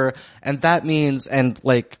sister, and that means, and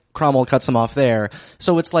like, Cromwell cuts him off there.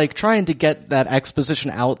 So it's like trying to get that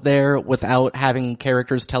exposition out there without having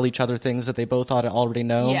characters tell each other things that they both ought to already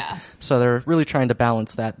know. Yeah. So they're really trying to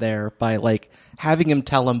balance that there by like having him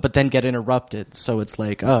tell him, but then get interrupted. So it's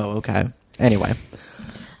like, oh, okay. Anyway,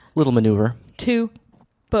 little maneuver. To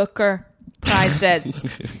Booker, Pride says.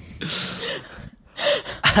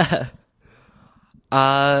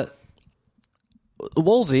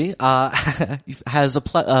 Wolsey has a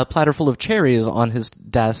platter full of cherries on his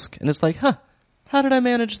desk, and it's like, huh, how did I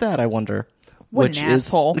manage that, I wonder? What an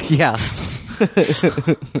asshole. Yeah.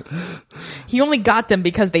 He only got them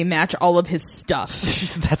because they match all of his stuff.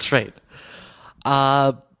 That's right.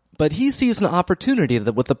 But he sees an opportunity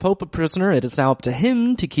that with the Pope a prisoner, it is now up to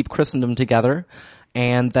him to keep Christendom together,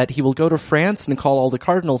 and that he will go to France and call all the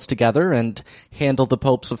cardinals together and handle the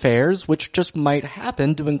Pope's affairs, which just might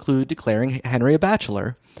happen to include declaring Henry a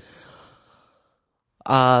bachelor.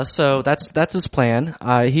 So that's his plan.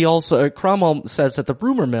 He also, Cromwell says that the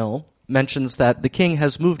rumor mill mentions that the king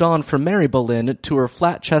has moved on from Mary Boleyn to her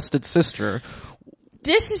flat-chested sister.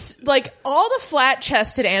 This is, like, all the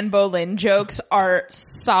flat-chested Anne Boleyn jokes are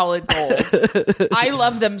solid gold. I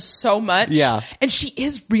love them so much. Yeah. And she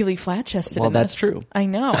is really flat-chested in Well, this. that's true. I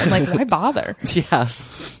know. I'm like, why bother? Yeah.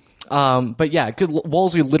 But yeah,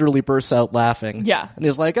 Wolsey literally bursts out laughing. Yeah. And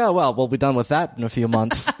he's like, oh, well, we'll be done with that in a few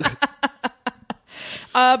months.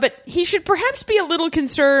 But he should perhaps be a little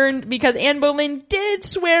concerned because Anne Boleyn did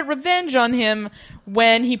swear revenge on him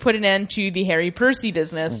when he put an end to the Harry Percy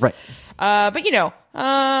business. Right. But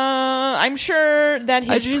I'm sure that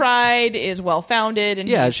his pride is well-founded and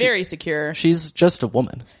he's very secure. She's just a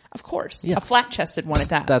woman. Of course. Yeah. A flat-chested one at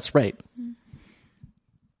that. That's right.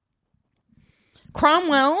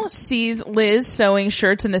 Cromwell sees Liz sewing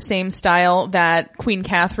shirts in the same style that Queen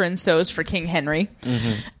Catherine sews for King Henry.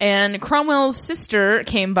 Mm-hmm. And Cromwell's sister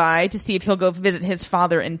came by to see if he'll go visit his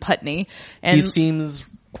father in Putney. And he seems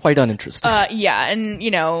quite uninterested. Yeah, and,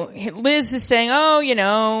 Liz is saying,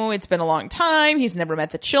 oh, it's been a long time. He's never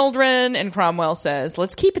met the children. And Cromwell says,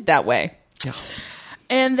 let's keep it that way. Yeah.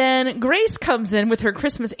 And then Grace comes in with her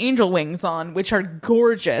Christmas angel wings on, which are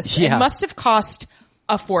gorgeous. Yeah. It must have cost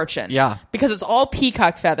a fortune. Yeah. Because it's all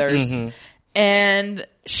peacock feathers. Mm-hmm. And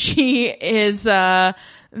she is there,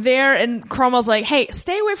 and Cromwell's like, hey,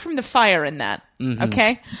 stay away from the fire in that. Mm-hmm.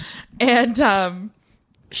 Okay? And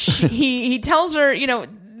he tells her, these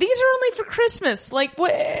are only for Christmas. Like,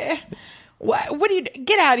 what what do you,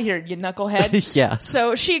 get out of here, you knucklehead. Yeah.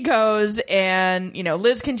 So she goes and,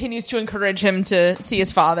 Liz continues to encourage him to see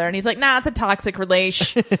his father. And he's like, nah, it's a toxic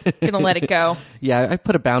relation. Gonna let it go. Yeah, I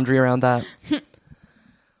put a boundary around that.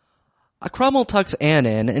 Cromwell tucks Anne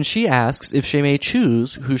in, and she asks if she may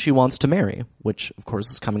choose who she wants to marry, which, of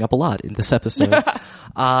course, is coming up a lot in this episode.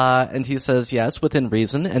 And he says yes, within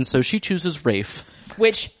reason, and so she chooses Rafe.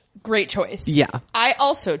 Which, great choice. Yeah. I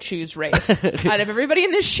also choose Rafe. Out of everybody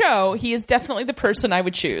in this show, he is definitely the person I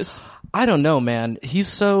would choose. I don't know, man. He's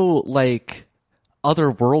so,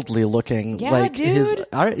 otherworldly looking. Yeah, dude.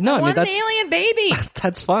 I mean, an that's alien baby.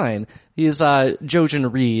 That's fine. He's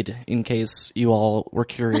Jojen Reed, in case you all were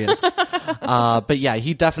curious. But yeah,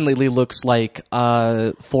 he definitely looks like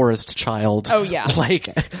a forest child. Oh yeah.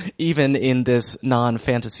 Even in this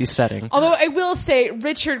non-fantasy setting. Although I will say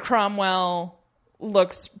Richard Cromwell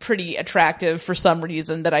looks pretty attractive for some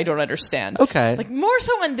reason that I don't understand. Okay. More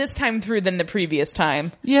so in this time through than the previous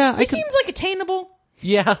time. Yeah. He seems attainable.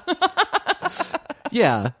 Yeah.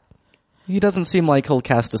 Yeah. He doesn't seem like he'll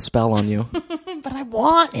cast a spell on you. But I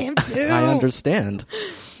want him to. I understand.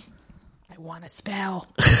 I want a spell.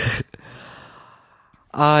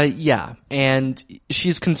 Yeah. And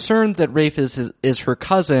she's concerned that Rafe is her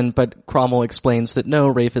cousin, but Cromwell explains that no,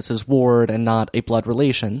 Rafe is his ward and not a blood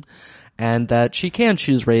relation, and that she can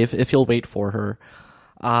choose Rafe if he'll wait for her.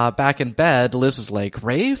 Back in bed, Liz is like,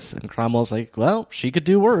 Rafe? And Cromwell's like, well, she could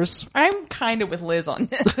do worse. I'm kind of with Liz on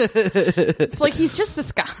this. It's he's just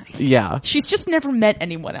this guy. Yeah. She's just never met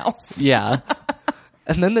anyone else. Yeah.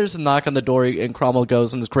 And then there's a knock on the door, and Cromwell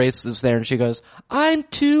goes, and Grace is there, and she goes, I'm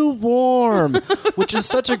too warm, which is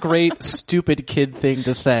such a great, stupid kid thing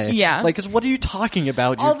to say. Yeah. 'Cause what are you talking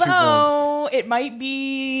about? You're too warm. Although, it might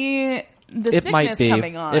be the sickness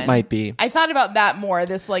coming on. It might be. I thought about that more,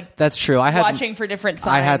 That's true. watching for different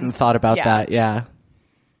signs. I hadn't thought about that, yeah.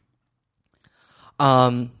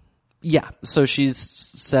 Yeah, so she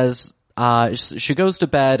says, she goes to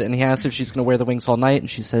bed, and he asks if she's going to wear the wings all night, and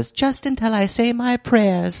she says, just until I say my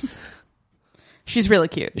prayers. She's really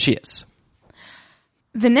cute. She is.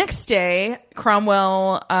 The next day,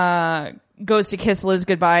 Cromwell goes to kiss Liz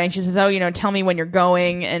goodbye, and she says, tell me when you're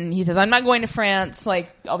going. And he says, I'm not going to France.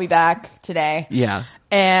 I'll be back today. Yeah.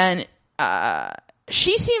 And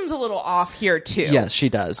she seems a little off here, too. Yes, she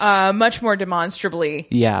does. Much more demonstrably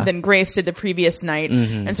than Grace did the previous night.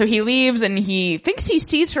 Mm-hmm. And so he leaves, and he thinks he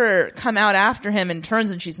sees her come out after him, and turns,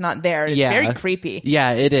 and she's not there. It's very creepy.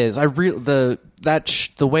 Yeah, it is. The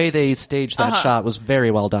way they staged that shot was very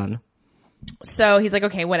well done. So he's like,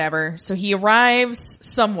 okay, whatever. So he arrives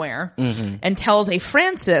somewhere and tells a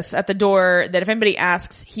Francis at the door that if anybody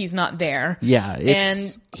asks, he's not there. Yeah.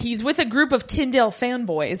 And he's with a group of Tyndale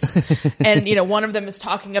fanboys. And, one of them is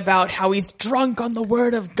talking about how he's drunk on the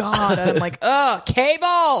word of God. And I'm like,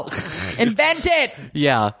 Cable! Invent it!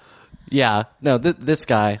 Yeah. Yeah. No, this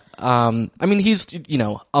guy, he's,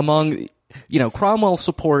 among... Cromwell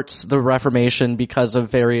supports the Reformation because of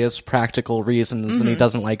various practical reasons, and he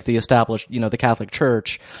doesn't like the established, the Catholic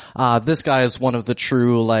Church. This guy is one of the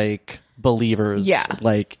true, believers. Yeah.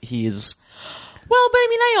 He's... Well, but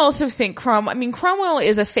I also think Cromwell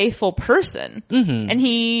is a faithful person, and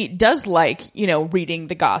he does reading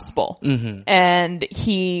the gospel, and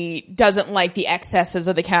he doesn't like the excesses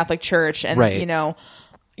of the Catholic Church, and,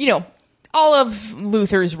 all of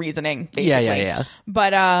Luther's reasoning, basically. Yeah.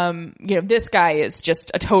 But, this guy is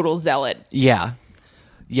just a total zealot. Yeah.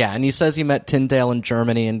 Yeah, and he says he met Tyndale in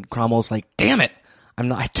Germany, and Cromwell's like, damn it!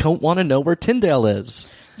 I don't want to know where Tyndale is.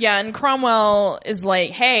 Yeah, and Cromwell is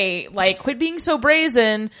like, hey, quit being so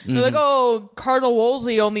brazen. They're like, oh, Cardinal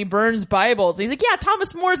Wolsey only burns Bibles. He's like, yeah,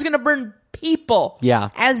 Thomas More's gonna burn people. Yeah.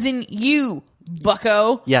 As in you,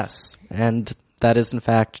 bucko. Yes, and that is in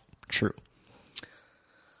fact true.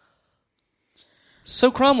 So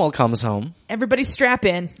Cromwell comes home. Everybody strap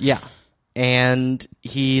in. Yeah. And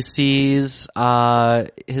he sees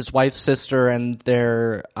his wife's sister and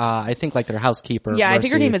their, I think their housekeeper. Yeah, Mercy. I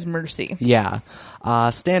think her name is Mercy. Yeah.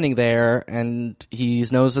 Standing there, and he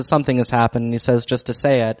knows that something has happened, and he says just to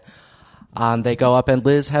say it. They go up, and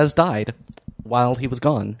Liz has died while he was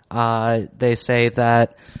gone. They say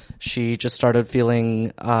that she just started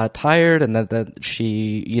feeling tired, and that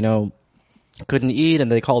she, couldn't eat, and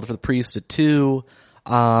they called for the priest at 2.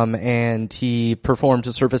 And he performed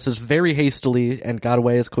his services very hastily and got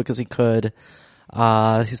away as quick as he could.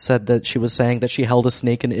 He said that she was saying that she held a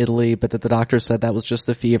snake in Italy, but that the doctor said that was just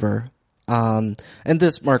the fever. And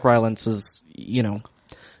this Mark Rylance is,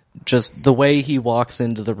 just the way he walks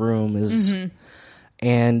into the room is,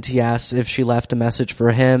 and he asks if she left a message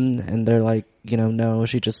for him, and they're like, no,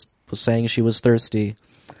 she just was saying she was thirsty.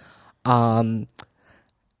 And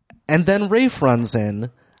And then Rafe runs in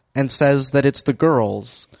and says that it's the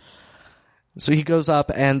girls. So he goes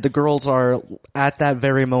up, and the girls are at that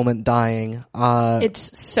very moment dying.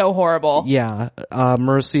 It's so horrible. Yeah.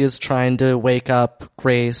 Mercy is trying to wake up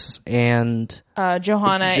Grace, and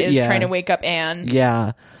Johanna is trying to wake up Anne.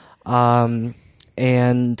 Yeah. And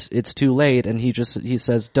it's too late, and he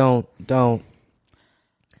says, don't.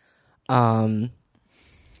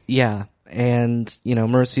 Yeah. And,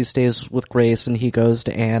 Mercy stays with Grace, and he goes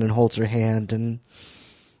to Anne and holds her hand, and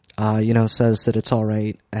says that it's all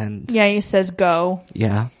right. And yeah, he says go.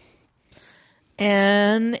 Yeah.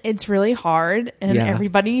 And it's really hard, and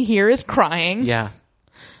everybody here is crying. Yeah.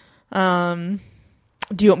 Do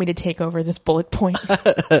you want me to take over this bullet point?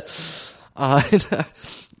 It's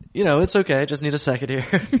okay. I just need a second here.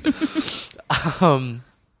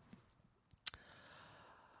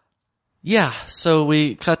 Yeah, so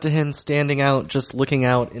we cut to him standing out, just looking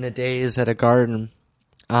out in a daze at a garden.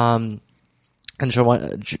 And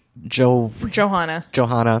Johanna,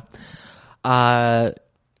 I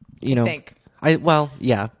think.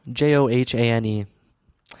 Johane.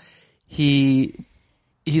 He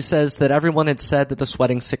says that everyone had said that the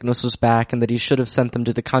sweating sickness was back and that he should have sent them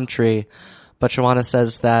to the country. But Johanna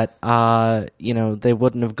says that, they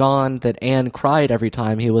wouldn't have gone, that Anne cried every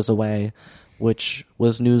time he was away, which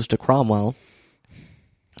was news to Cromwell.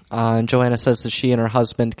 And Joanna says that she and her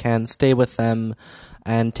husband can stay with them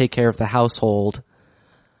and take care of the household.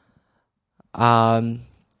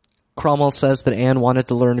 Cromwell says that Anne wanted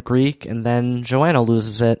to learn Greek, and then Joanna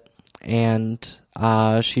loses it, and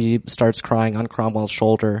she starts crying on Cromwell's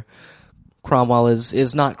shoulder. Cromwell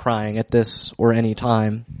is not crying at this or any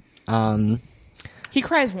time. He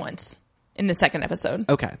cries once in the second episode.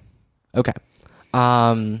 Okay.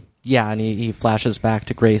 Yeah, and he flashes back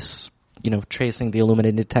to Grace, tracing the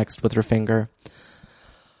illuminated text with her finger.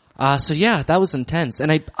 So yeah, that was intense.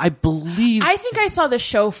 And I believe... I think I saw the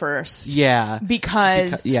show first. Yeah.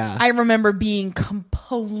 Because I remember being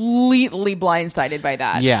completely blindsided by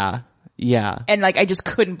that. Yeah. And I just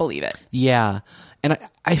couldn't believe it. Yeah. And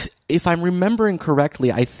I if I'm remembering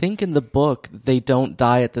correctly, I think in the book they don't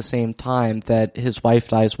die at the same time, that his wife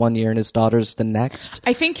dies one year and his daughter's the next.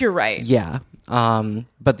 I think you're right. Yeah.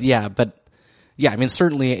 But I mean,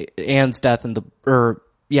 certainly Anne's death and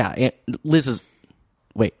Liz's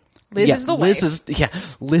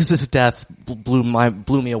death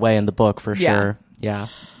blew me away in the book for sure. Yeah.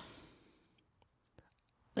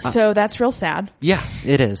 So that's real sad. Yeah,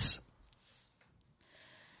 it is.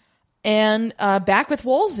 And back with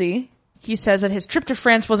Wolsey, he says that his trip to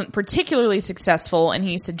France wasn't particularly successful, and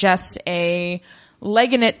he suggests a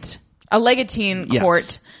legatine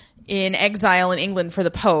court in exile in England for the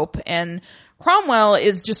Pope. And Cromwell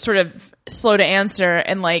is just sort of slow to answer,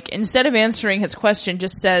 and instead of answering his question,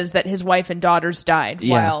 just says that his wife and daughters died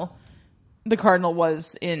while the cardinal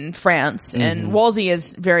was in France. Mm-hmm. And Wolsey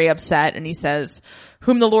is very upset, and he says,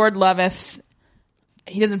 "Whom the Lord loveth."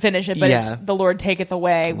 He doesn't finish it, but it's "the Lord taketh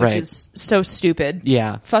away," which is so stupid.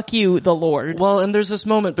 Yeah. Fuck you, the Lord. Well, and there's this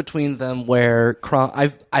moment between them where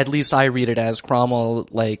at least I read it as Cromwell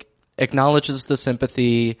acknowledges the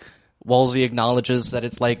sympathy. Wolsey acknowledges that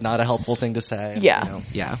it's not a helpful thing to say. Yeah.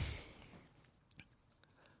 Yeah.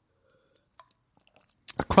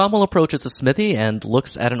 Cromwell approaches a smithy and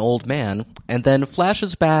looks at an old man, and then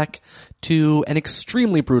flashes back to an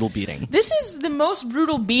extremely brutal beating. This is the most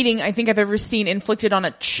brutal beating I think I've ever seen inflicted on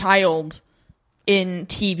a child in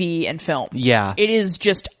TV and film. Yeah. It is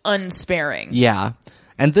just unsparing. Yeah.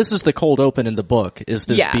 And this is the cold open in the book, is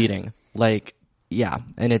this beating.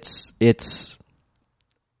 And it's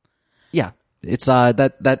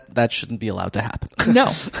that shouldn't be allowed to happen.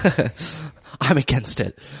 No. I'm against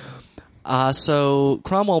it. So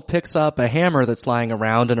Cromwell picks up a hammer that's lying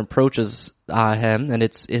around and approaches him, and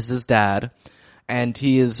is his dad, and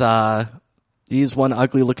he's one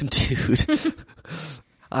ugly looking dude.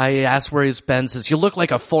 I asked where he's been, says, "You look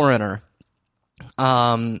like a foreigner."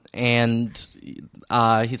 And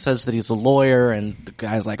he says that he's a lawyer, and the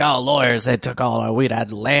guy's like, "Oh, lawyers, they took we'd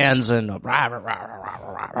had lands and rah, rah, rah, rah,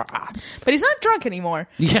 rah, rah." But he's not drunk anymore.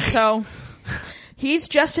 Yeah. So he's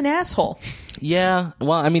just an asshole. Yeah.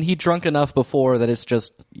 Well, I mean, he drunk enough before that it's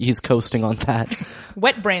just, he's coasting on that.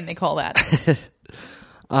 Wet brain, they call that.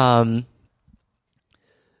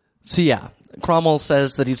 So yeah, Cromwell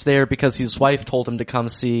says that he's there because his wife told him to come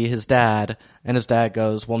see his dad, and his dad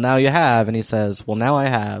goes, "Well, now you have," and he says, "Well, now I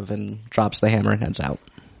have," and drops the hammer and heads out.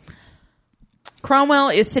 Cromwell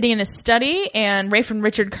is sitting in his study, and Rafe and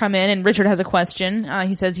Richard come in, and Richard has a question.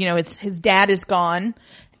 He says, his dad is gone,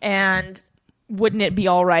 and wouldn't it be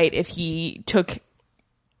all right if he took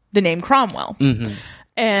the name Cromwell? Mm-hmm.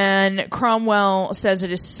 And Cromwell says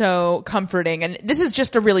it is so comforting. And this is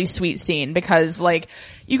just a really sweet scene because, like,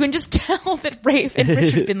 you can just tell that Rafe and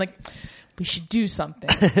Richard have been like, we should do something.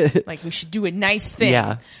 Like, we should do a nice thing.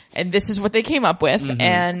 Yeah. And this is what they came up with.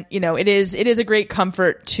 And, you know, it is a great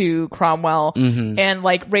comfort to Cromwell. And,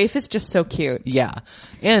 like, Rafe is just so cute. Yeah.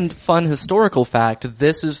 And fun historical fact,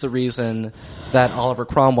 this is the reason that Oliver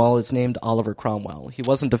Cromwell is named Oliver Cromwell. He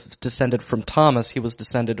wasn't descended from Thomas, he was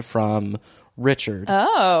descended from Richard.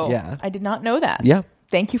 Oh. Yeah. I did not know that. Yeah.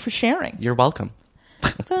 Thank you for sharing. You're welcome.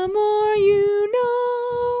 The more you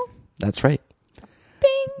know. That's right.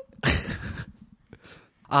 Bing.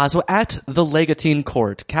 So at the Legatine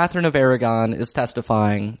Court, Catherine of Aragon is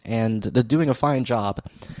testifying and doing a fine job.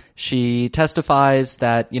 She testifies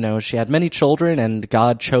that, you know, she had many children and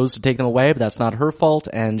God chose to take them away, but that's not her fault,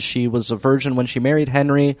 and she was a virgin when she married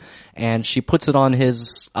Henry, and she puts it on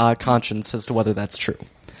his conscience as to whether that's true.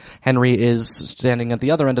 Henry is standing at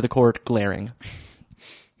the other end of the court, glaring.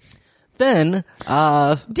 Then,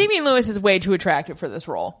 Damian Lewis is way too attractive for this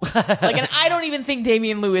role. Like, and I don't even think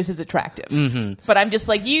Damian Lewis is attractive. But I'm just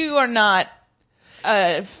like, you are not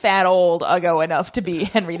fat old uggo enough to be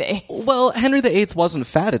Henry VIII. well, Henry VIII wasn't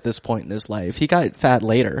fat at this point in his life. He got fat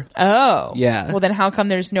later. Oh. Yeah. Well, then how come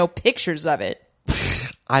there's no pictures of it?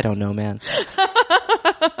 I don't know, man.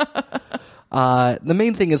 The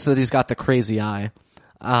main thing is that he's got the crazy eye.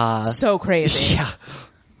 So crazy. Yeah.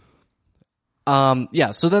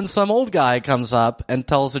 So then some old guy comes up and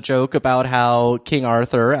tells a joke about how King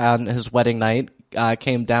Arthur on his wedding night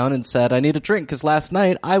came down and said, I need a drink because last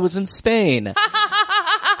night I was in Spain.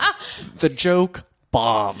 The joke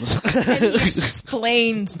bombs. And he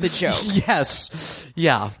explained the joke. Yes.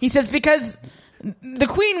 Yeah. He says, because the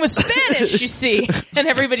queen was Spanish, you see. And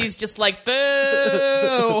everybody's just like,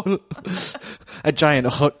 boo. A giant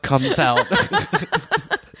hook comes out.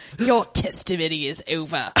 Your testimony is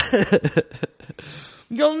over.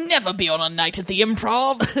 You'll never be on a night at the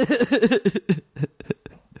Improv.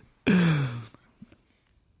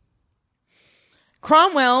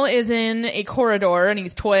 Cromwell is in a corridor and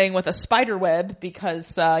he's toying with a spider web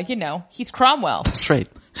because, you know, he's Cromwell. That's right.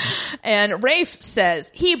 And Rafe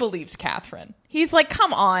says he believes Catherine. He's like,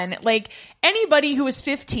 come on. Like, anybody who was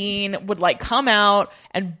 15 would, like, come out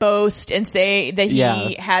and boast and say that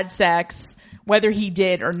he had sex, whether he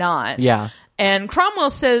did or not. Yeah. And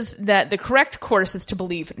Cromwell says that the correct course is to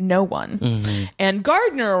believe no one. And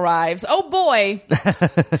Gardner arrives. Oh boy.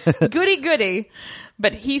 Goody goody.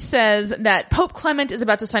 But he says that Pope Clement is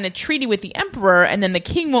about to sign a treaty with the emperor and then the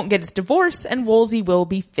king won't get his divorce and Wolsey will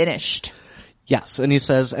be finished. Yes. And he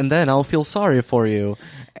says, and then I'll feel sorry for you.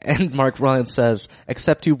 And Mark Rylance says,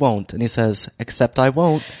 except you won't. And he says, except I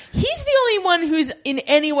won't. He's the only one who's in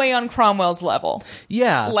any way on Cromwell's level.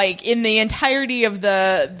 Yeah. Like, in the entirety of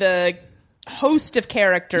the host of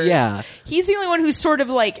characters. Yeah. He's the only one who's sort of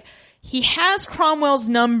like, he has Cromwell's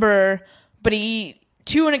number, but he,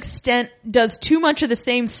 to an extent, does too much of the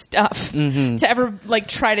same stuff to ever, like,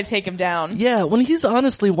 try to take him down. Yeah, when he's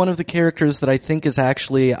honestly one of the characters that I think is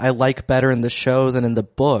actually, I like better in the show than in the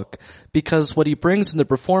book, because what he brings in the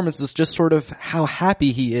performance is just sort of how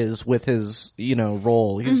happy he is with his, you know,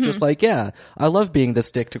 role. He's just like, yeah, I love being this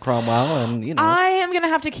dick to Cromwell, and, you know. I am gonna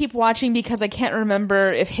have to keep watching because I can't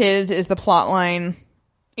remember if his is the plot line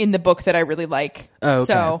in the book that I really like. Oh, okay.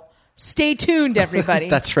 So, stay tuned, everybody.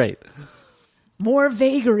 That's right. More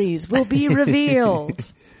vagaries will be revealed.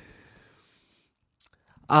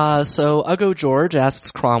 So Uggo George asks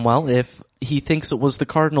Cromwell if he thinks it was the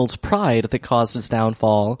Cardinal's pride that caused his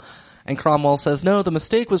downfall. And Cromwell says, no, the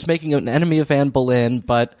mistake was making an enemy of Anne Boleyn,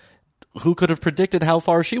 but who could have predicted how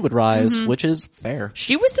far she would rise, which is fair.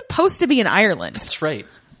 She was supposed to be in Ireland. That's right.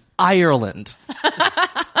 Ireland.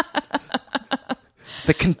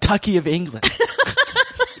 The Kentucky of England.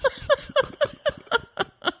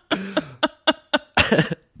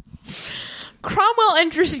 Cromwell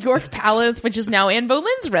enters York Palace, which is now Anne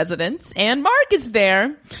Boleyn's residence, and Mark is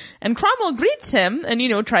there. And Cromwell greets him and, you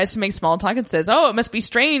know, tries to make small talk and says, oh, it must be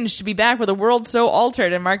strange to be back with a world so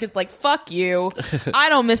altered. And Mark is like, fuck you. I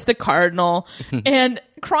don't miss the Cardinal. And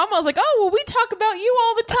Cromwell's like, oh, well, we talk about you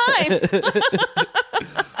all the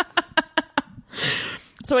time.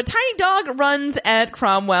 So a tiny dog runs at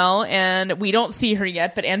Cromwell, and we don't see her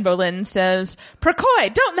yet, but Anne Boleyn says,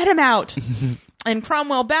 Percoy, don't let him out. And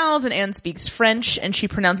Cromwell bows, and Anne speaks French, and she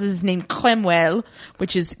pronounces his name Cromwell,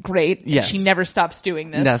 which is great. Yes. She never stops doing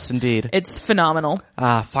this. Yes, indeed. It's phenomenal.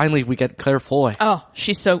 Finally we get Claire Foy. Oh,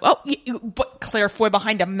 she's so... Oh, but Claire Foy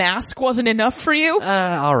behind a mask wasn't enough for you?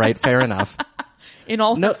 All right, fair enough. In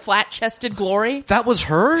all her flat-chested glory? That was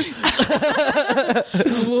her? What?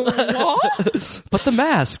 But the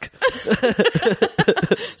mask.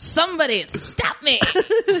 Somebody stop me.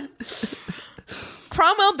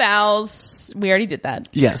 Cromwell bows. We already did that.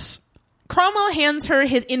 Yes. Cromwell hands her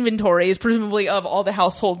his inventories, presumably of all the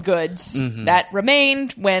household goods that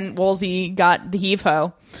remained when Wolsey got the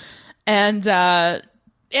heave-ho. And Anne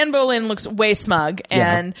Boleyn looks way smug,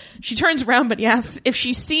 and she turns around, but he asks if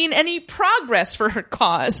she's seen any progress for her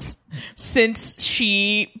cause since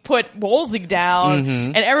she put Wolsey down.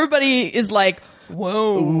 And everybody is like,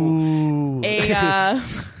 whoa.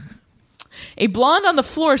 A blonde on the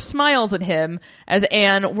floor smiles at him as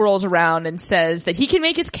Anne whirls around and says that he can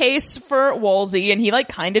make his case for Wolsey, and he like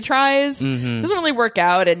kind of tries. Doesn't really work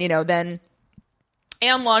out, and then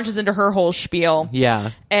Anne launches into her whole spiel.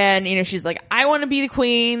 Yeah. And she's like, I want to be the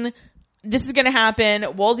queen. This is going to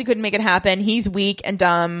happen. Wolsey couldn't make it happen. He's weak and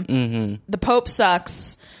dumb. The Pope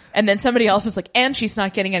sucks. And then somebody else is like, and she's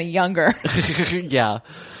not getting any younger. Yeah.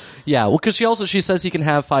 Yeah, well, because she says he can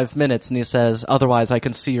have 5 minutes, and he says, otherwise I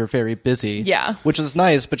can see you're very busy. Yeah. Which is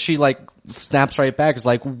nice, but she, snaps right back. Is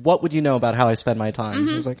like, what would you know about how I spend my time?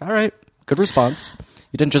 He was like, all right, good response.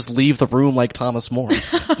 You didn't just leave the room like Thomas More.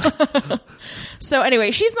 So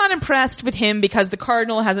anyway, she's not impressed with him because the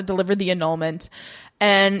cardinal hasn't delivered the annulment.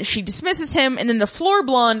 And she dismisses him, and then the floor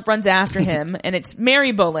blonde runs after him, and it's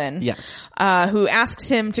Mary Boleyn. Yes. Who asks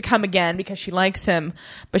him to come again because she likes him.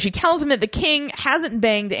 But she tells him that the king hasn't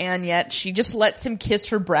banged Anne yet. She just lets him kiss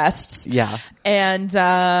her breasts. Yeah. And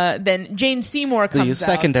then Jane Seymour comes out. The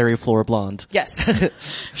secondary floor blonde. Yes.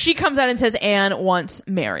 She comes out and says Anne wants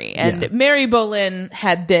Mary. And Mary Boleyn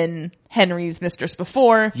had been Henry's mistress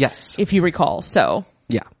before. Yes. If you recall. So.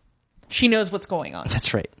 Yeah. She knows what's going on.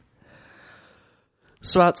 That's right.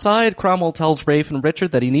 So outside, Cromwell tells Rafe and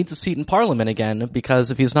Richard that he needs a seat in Parliament again, because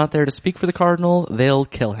if he's not there to speak for the Cardinal, they'll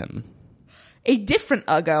kill him. A different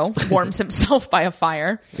Uggo warms himself by a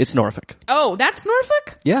fire. It's Norfolk. Oh, that's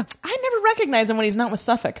Norfolk? Yeah. I never recognize him when he's not with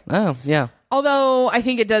Suffolk. Oh, yeah. Although, I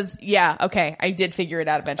think it does, yeah, okay, I did figure it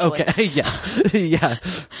out eventually. Okay, yes. Yeah.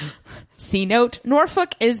 C note,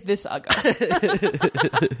 Norfolk is this Uggo.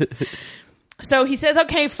 So he says,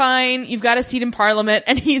 okay, fine, you've got a seat in Parliament,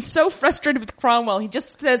 and he's so frustrated with Cromwell, he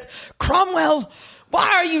just says, Cromwell,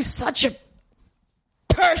 why are you such a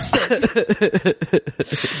person?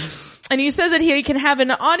 And he says that he can have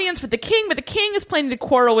an audience with the king, but the king is planning to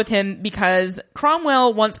quarrel with him because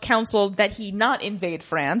Cromwell once counseled that he not invade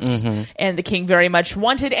France, and the king very much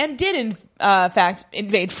wanted and did, in fact,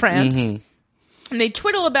 invade France. And they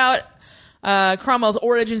twiddle about Cromwell's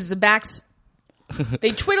origins as a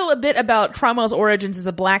They twiddle a bit about Cromwell's origins as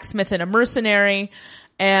a blacksmith and a mercenary,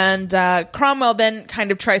 and Cromwell then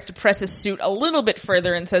kind of tries to press his suit a little bit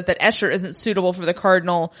further and says that Esher isn't suitable for the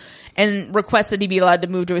cardinal and requests that he be allowed to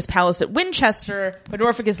move to his palace at Winchester, but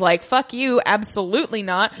Norfolk is like, fuck you, absolutely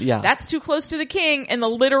not. Yeah. That's too close to the king, and the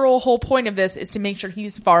literal whole point of this is to make sure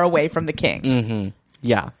he's far away from the king.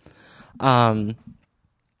 Yeah. No,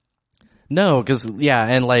 because, yeah,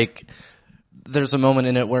 and there's a moment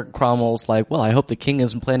in it where Cromwell's like, well, I hope the king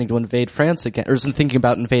isn't planning to invade France again, or isn't thinking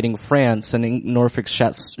about invading France, and Norfolk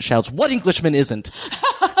shouts, what Englishman isn't?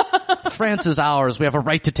 France is ours. We have a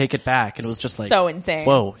right to take it back. And it was just like... So insane.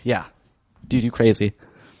 Whoa, yeah. Dude, you crazy.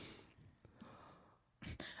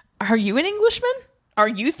 Are you an Englishman? Are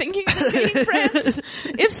you thinking of invading France?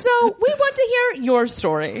 If so, we want to hear your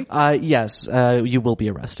story. Yes, you will be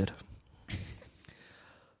arrested.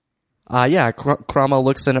 Cromwell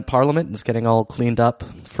looks in at Parliament and is getting all cleaned up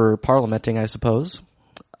for parliamenting, I suppose.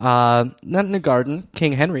 Not in a garden.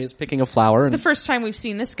 King Henry is picking a flower. It's the first time we've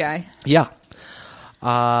seen this guy. Yeah.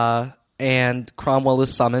 And Cromwell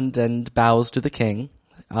is summoned and bows to the king,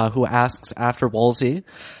 who asks after Wolsey.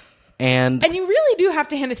 And you really do have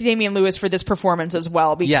to hand it to Damian Lewis for this performance as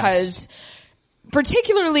well, because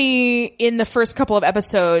particularly in the first couple of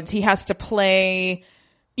episodes, he has to play...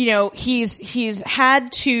 he's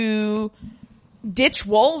had to ditch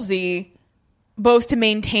Wolsey both to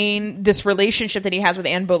maintain this relationship that he has with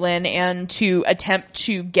Anne Boleyn and to attempt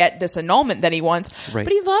to get this annulment that he wants. Right.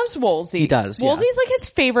 But he loves Wolsey. He does. Wolsey's like his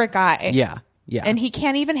favorite guy. Yeah. Yeah. And he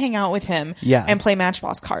can't even hang out with him and play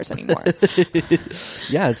Matchbox cars anymore.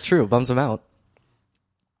 Yeah, it's true. Bums him out.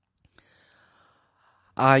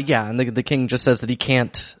 And the king just says that he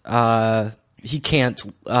can't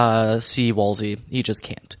see Wolsey. He just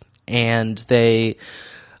can't. And they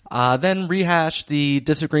then rehash the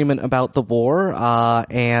disagreement about the war.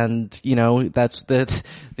 That's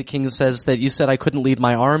the king says that you said I couldn't lead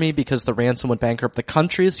my army because the ransom would bankrupt the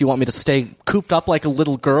country. So you want me to stay cooped up like a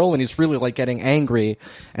little girl? And he's really getting angry.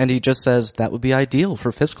 And he just says that would be ideal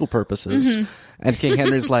for fiscal purposes. And King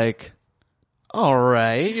Henry's like, all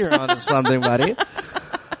right, you're on to something, buddy.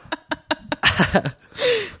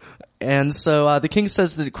 And so the king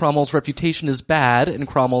says that Cromwell's reputation is bad, and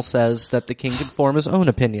Cromwell says that the king can form his own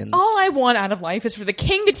opinions. All I want out of life is for the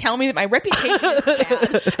king to tell me that my reputation is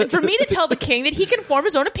bad, and for me to tell the king that he can form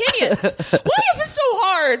his own opinions. Why is this so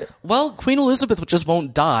hard? Well, Queen Elizabeth just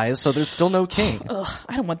won't die, so there's still no king. Ugh,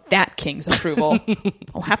 I don't want that king's approval.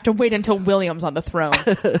 I'll have to wait until William's on the throne.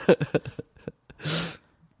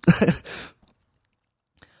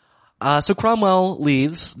 So Cromwell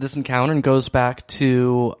leaves this encounter and goes back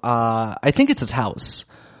to, I think it's his house,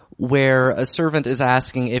 where a servant is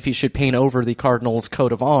asking if he should paint over the cardinal's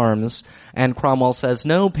coat of arms, and Cromwell says,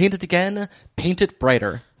 no, paint it again, paint it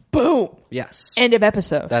brighter. Boom. Yes. End of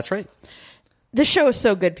episode. That's right. This show is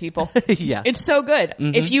so good, people. Yeah. It's so good.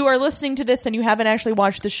 Mm-hmm. If you are listening to this and you haven't actually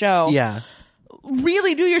watched the show, yeah,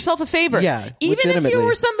 really do yourself a favor. Yeah, even if you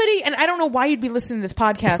were somebody, and I don't know why you'd be listening to this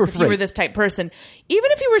podcast if you were this type person,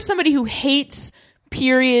 even if you were somebody who hates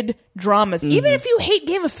period dramas, even if you hate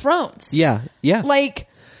Game of Thrones. Yeah, yeah. Like,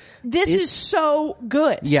 this is so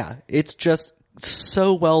good. Yeah, it's just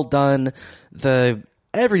so well done.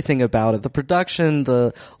 Everything about it, the production,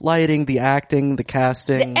 the lighting, the acting, the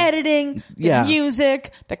casting, the editing, the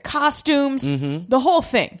music, the costumes, the whole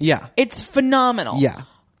thing. Yeah. It's phenomenal. Yeah.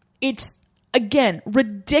 It's, again,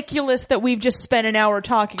 ridiculous that we've just spent an hour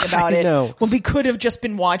talking about it when we could have just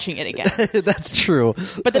been watching it again. That's true.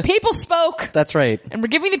 But the people spoke. That's right. And we're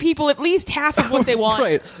giving the people at least half of what they want.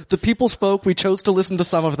 Right. The people spoke. We chose to listen to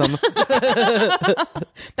some of them.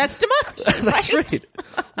 That's democracy, right? That's right.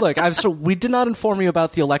 Look, we did not inform you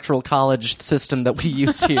about the electoral college system that we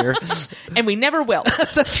use here. And we never will.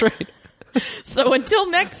 That's right. So until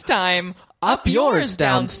next time, up yours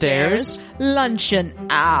downstairs. Luncheon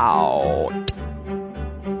out.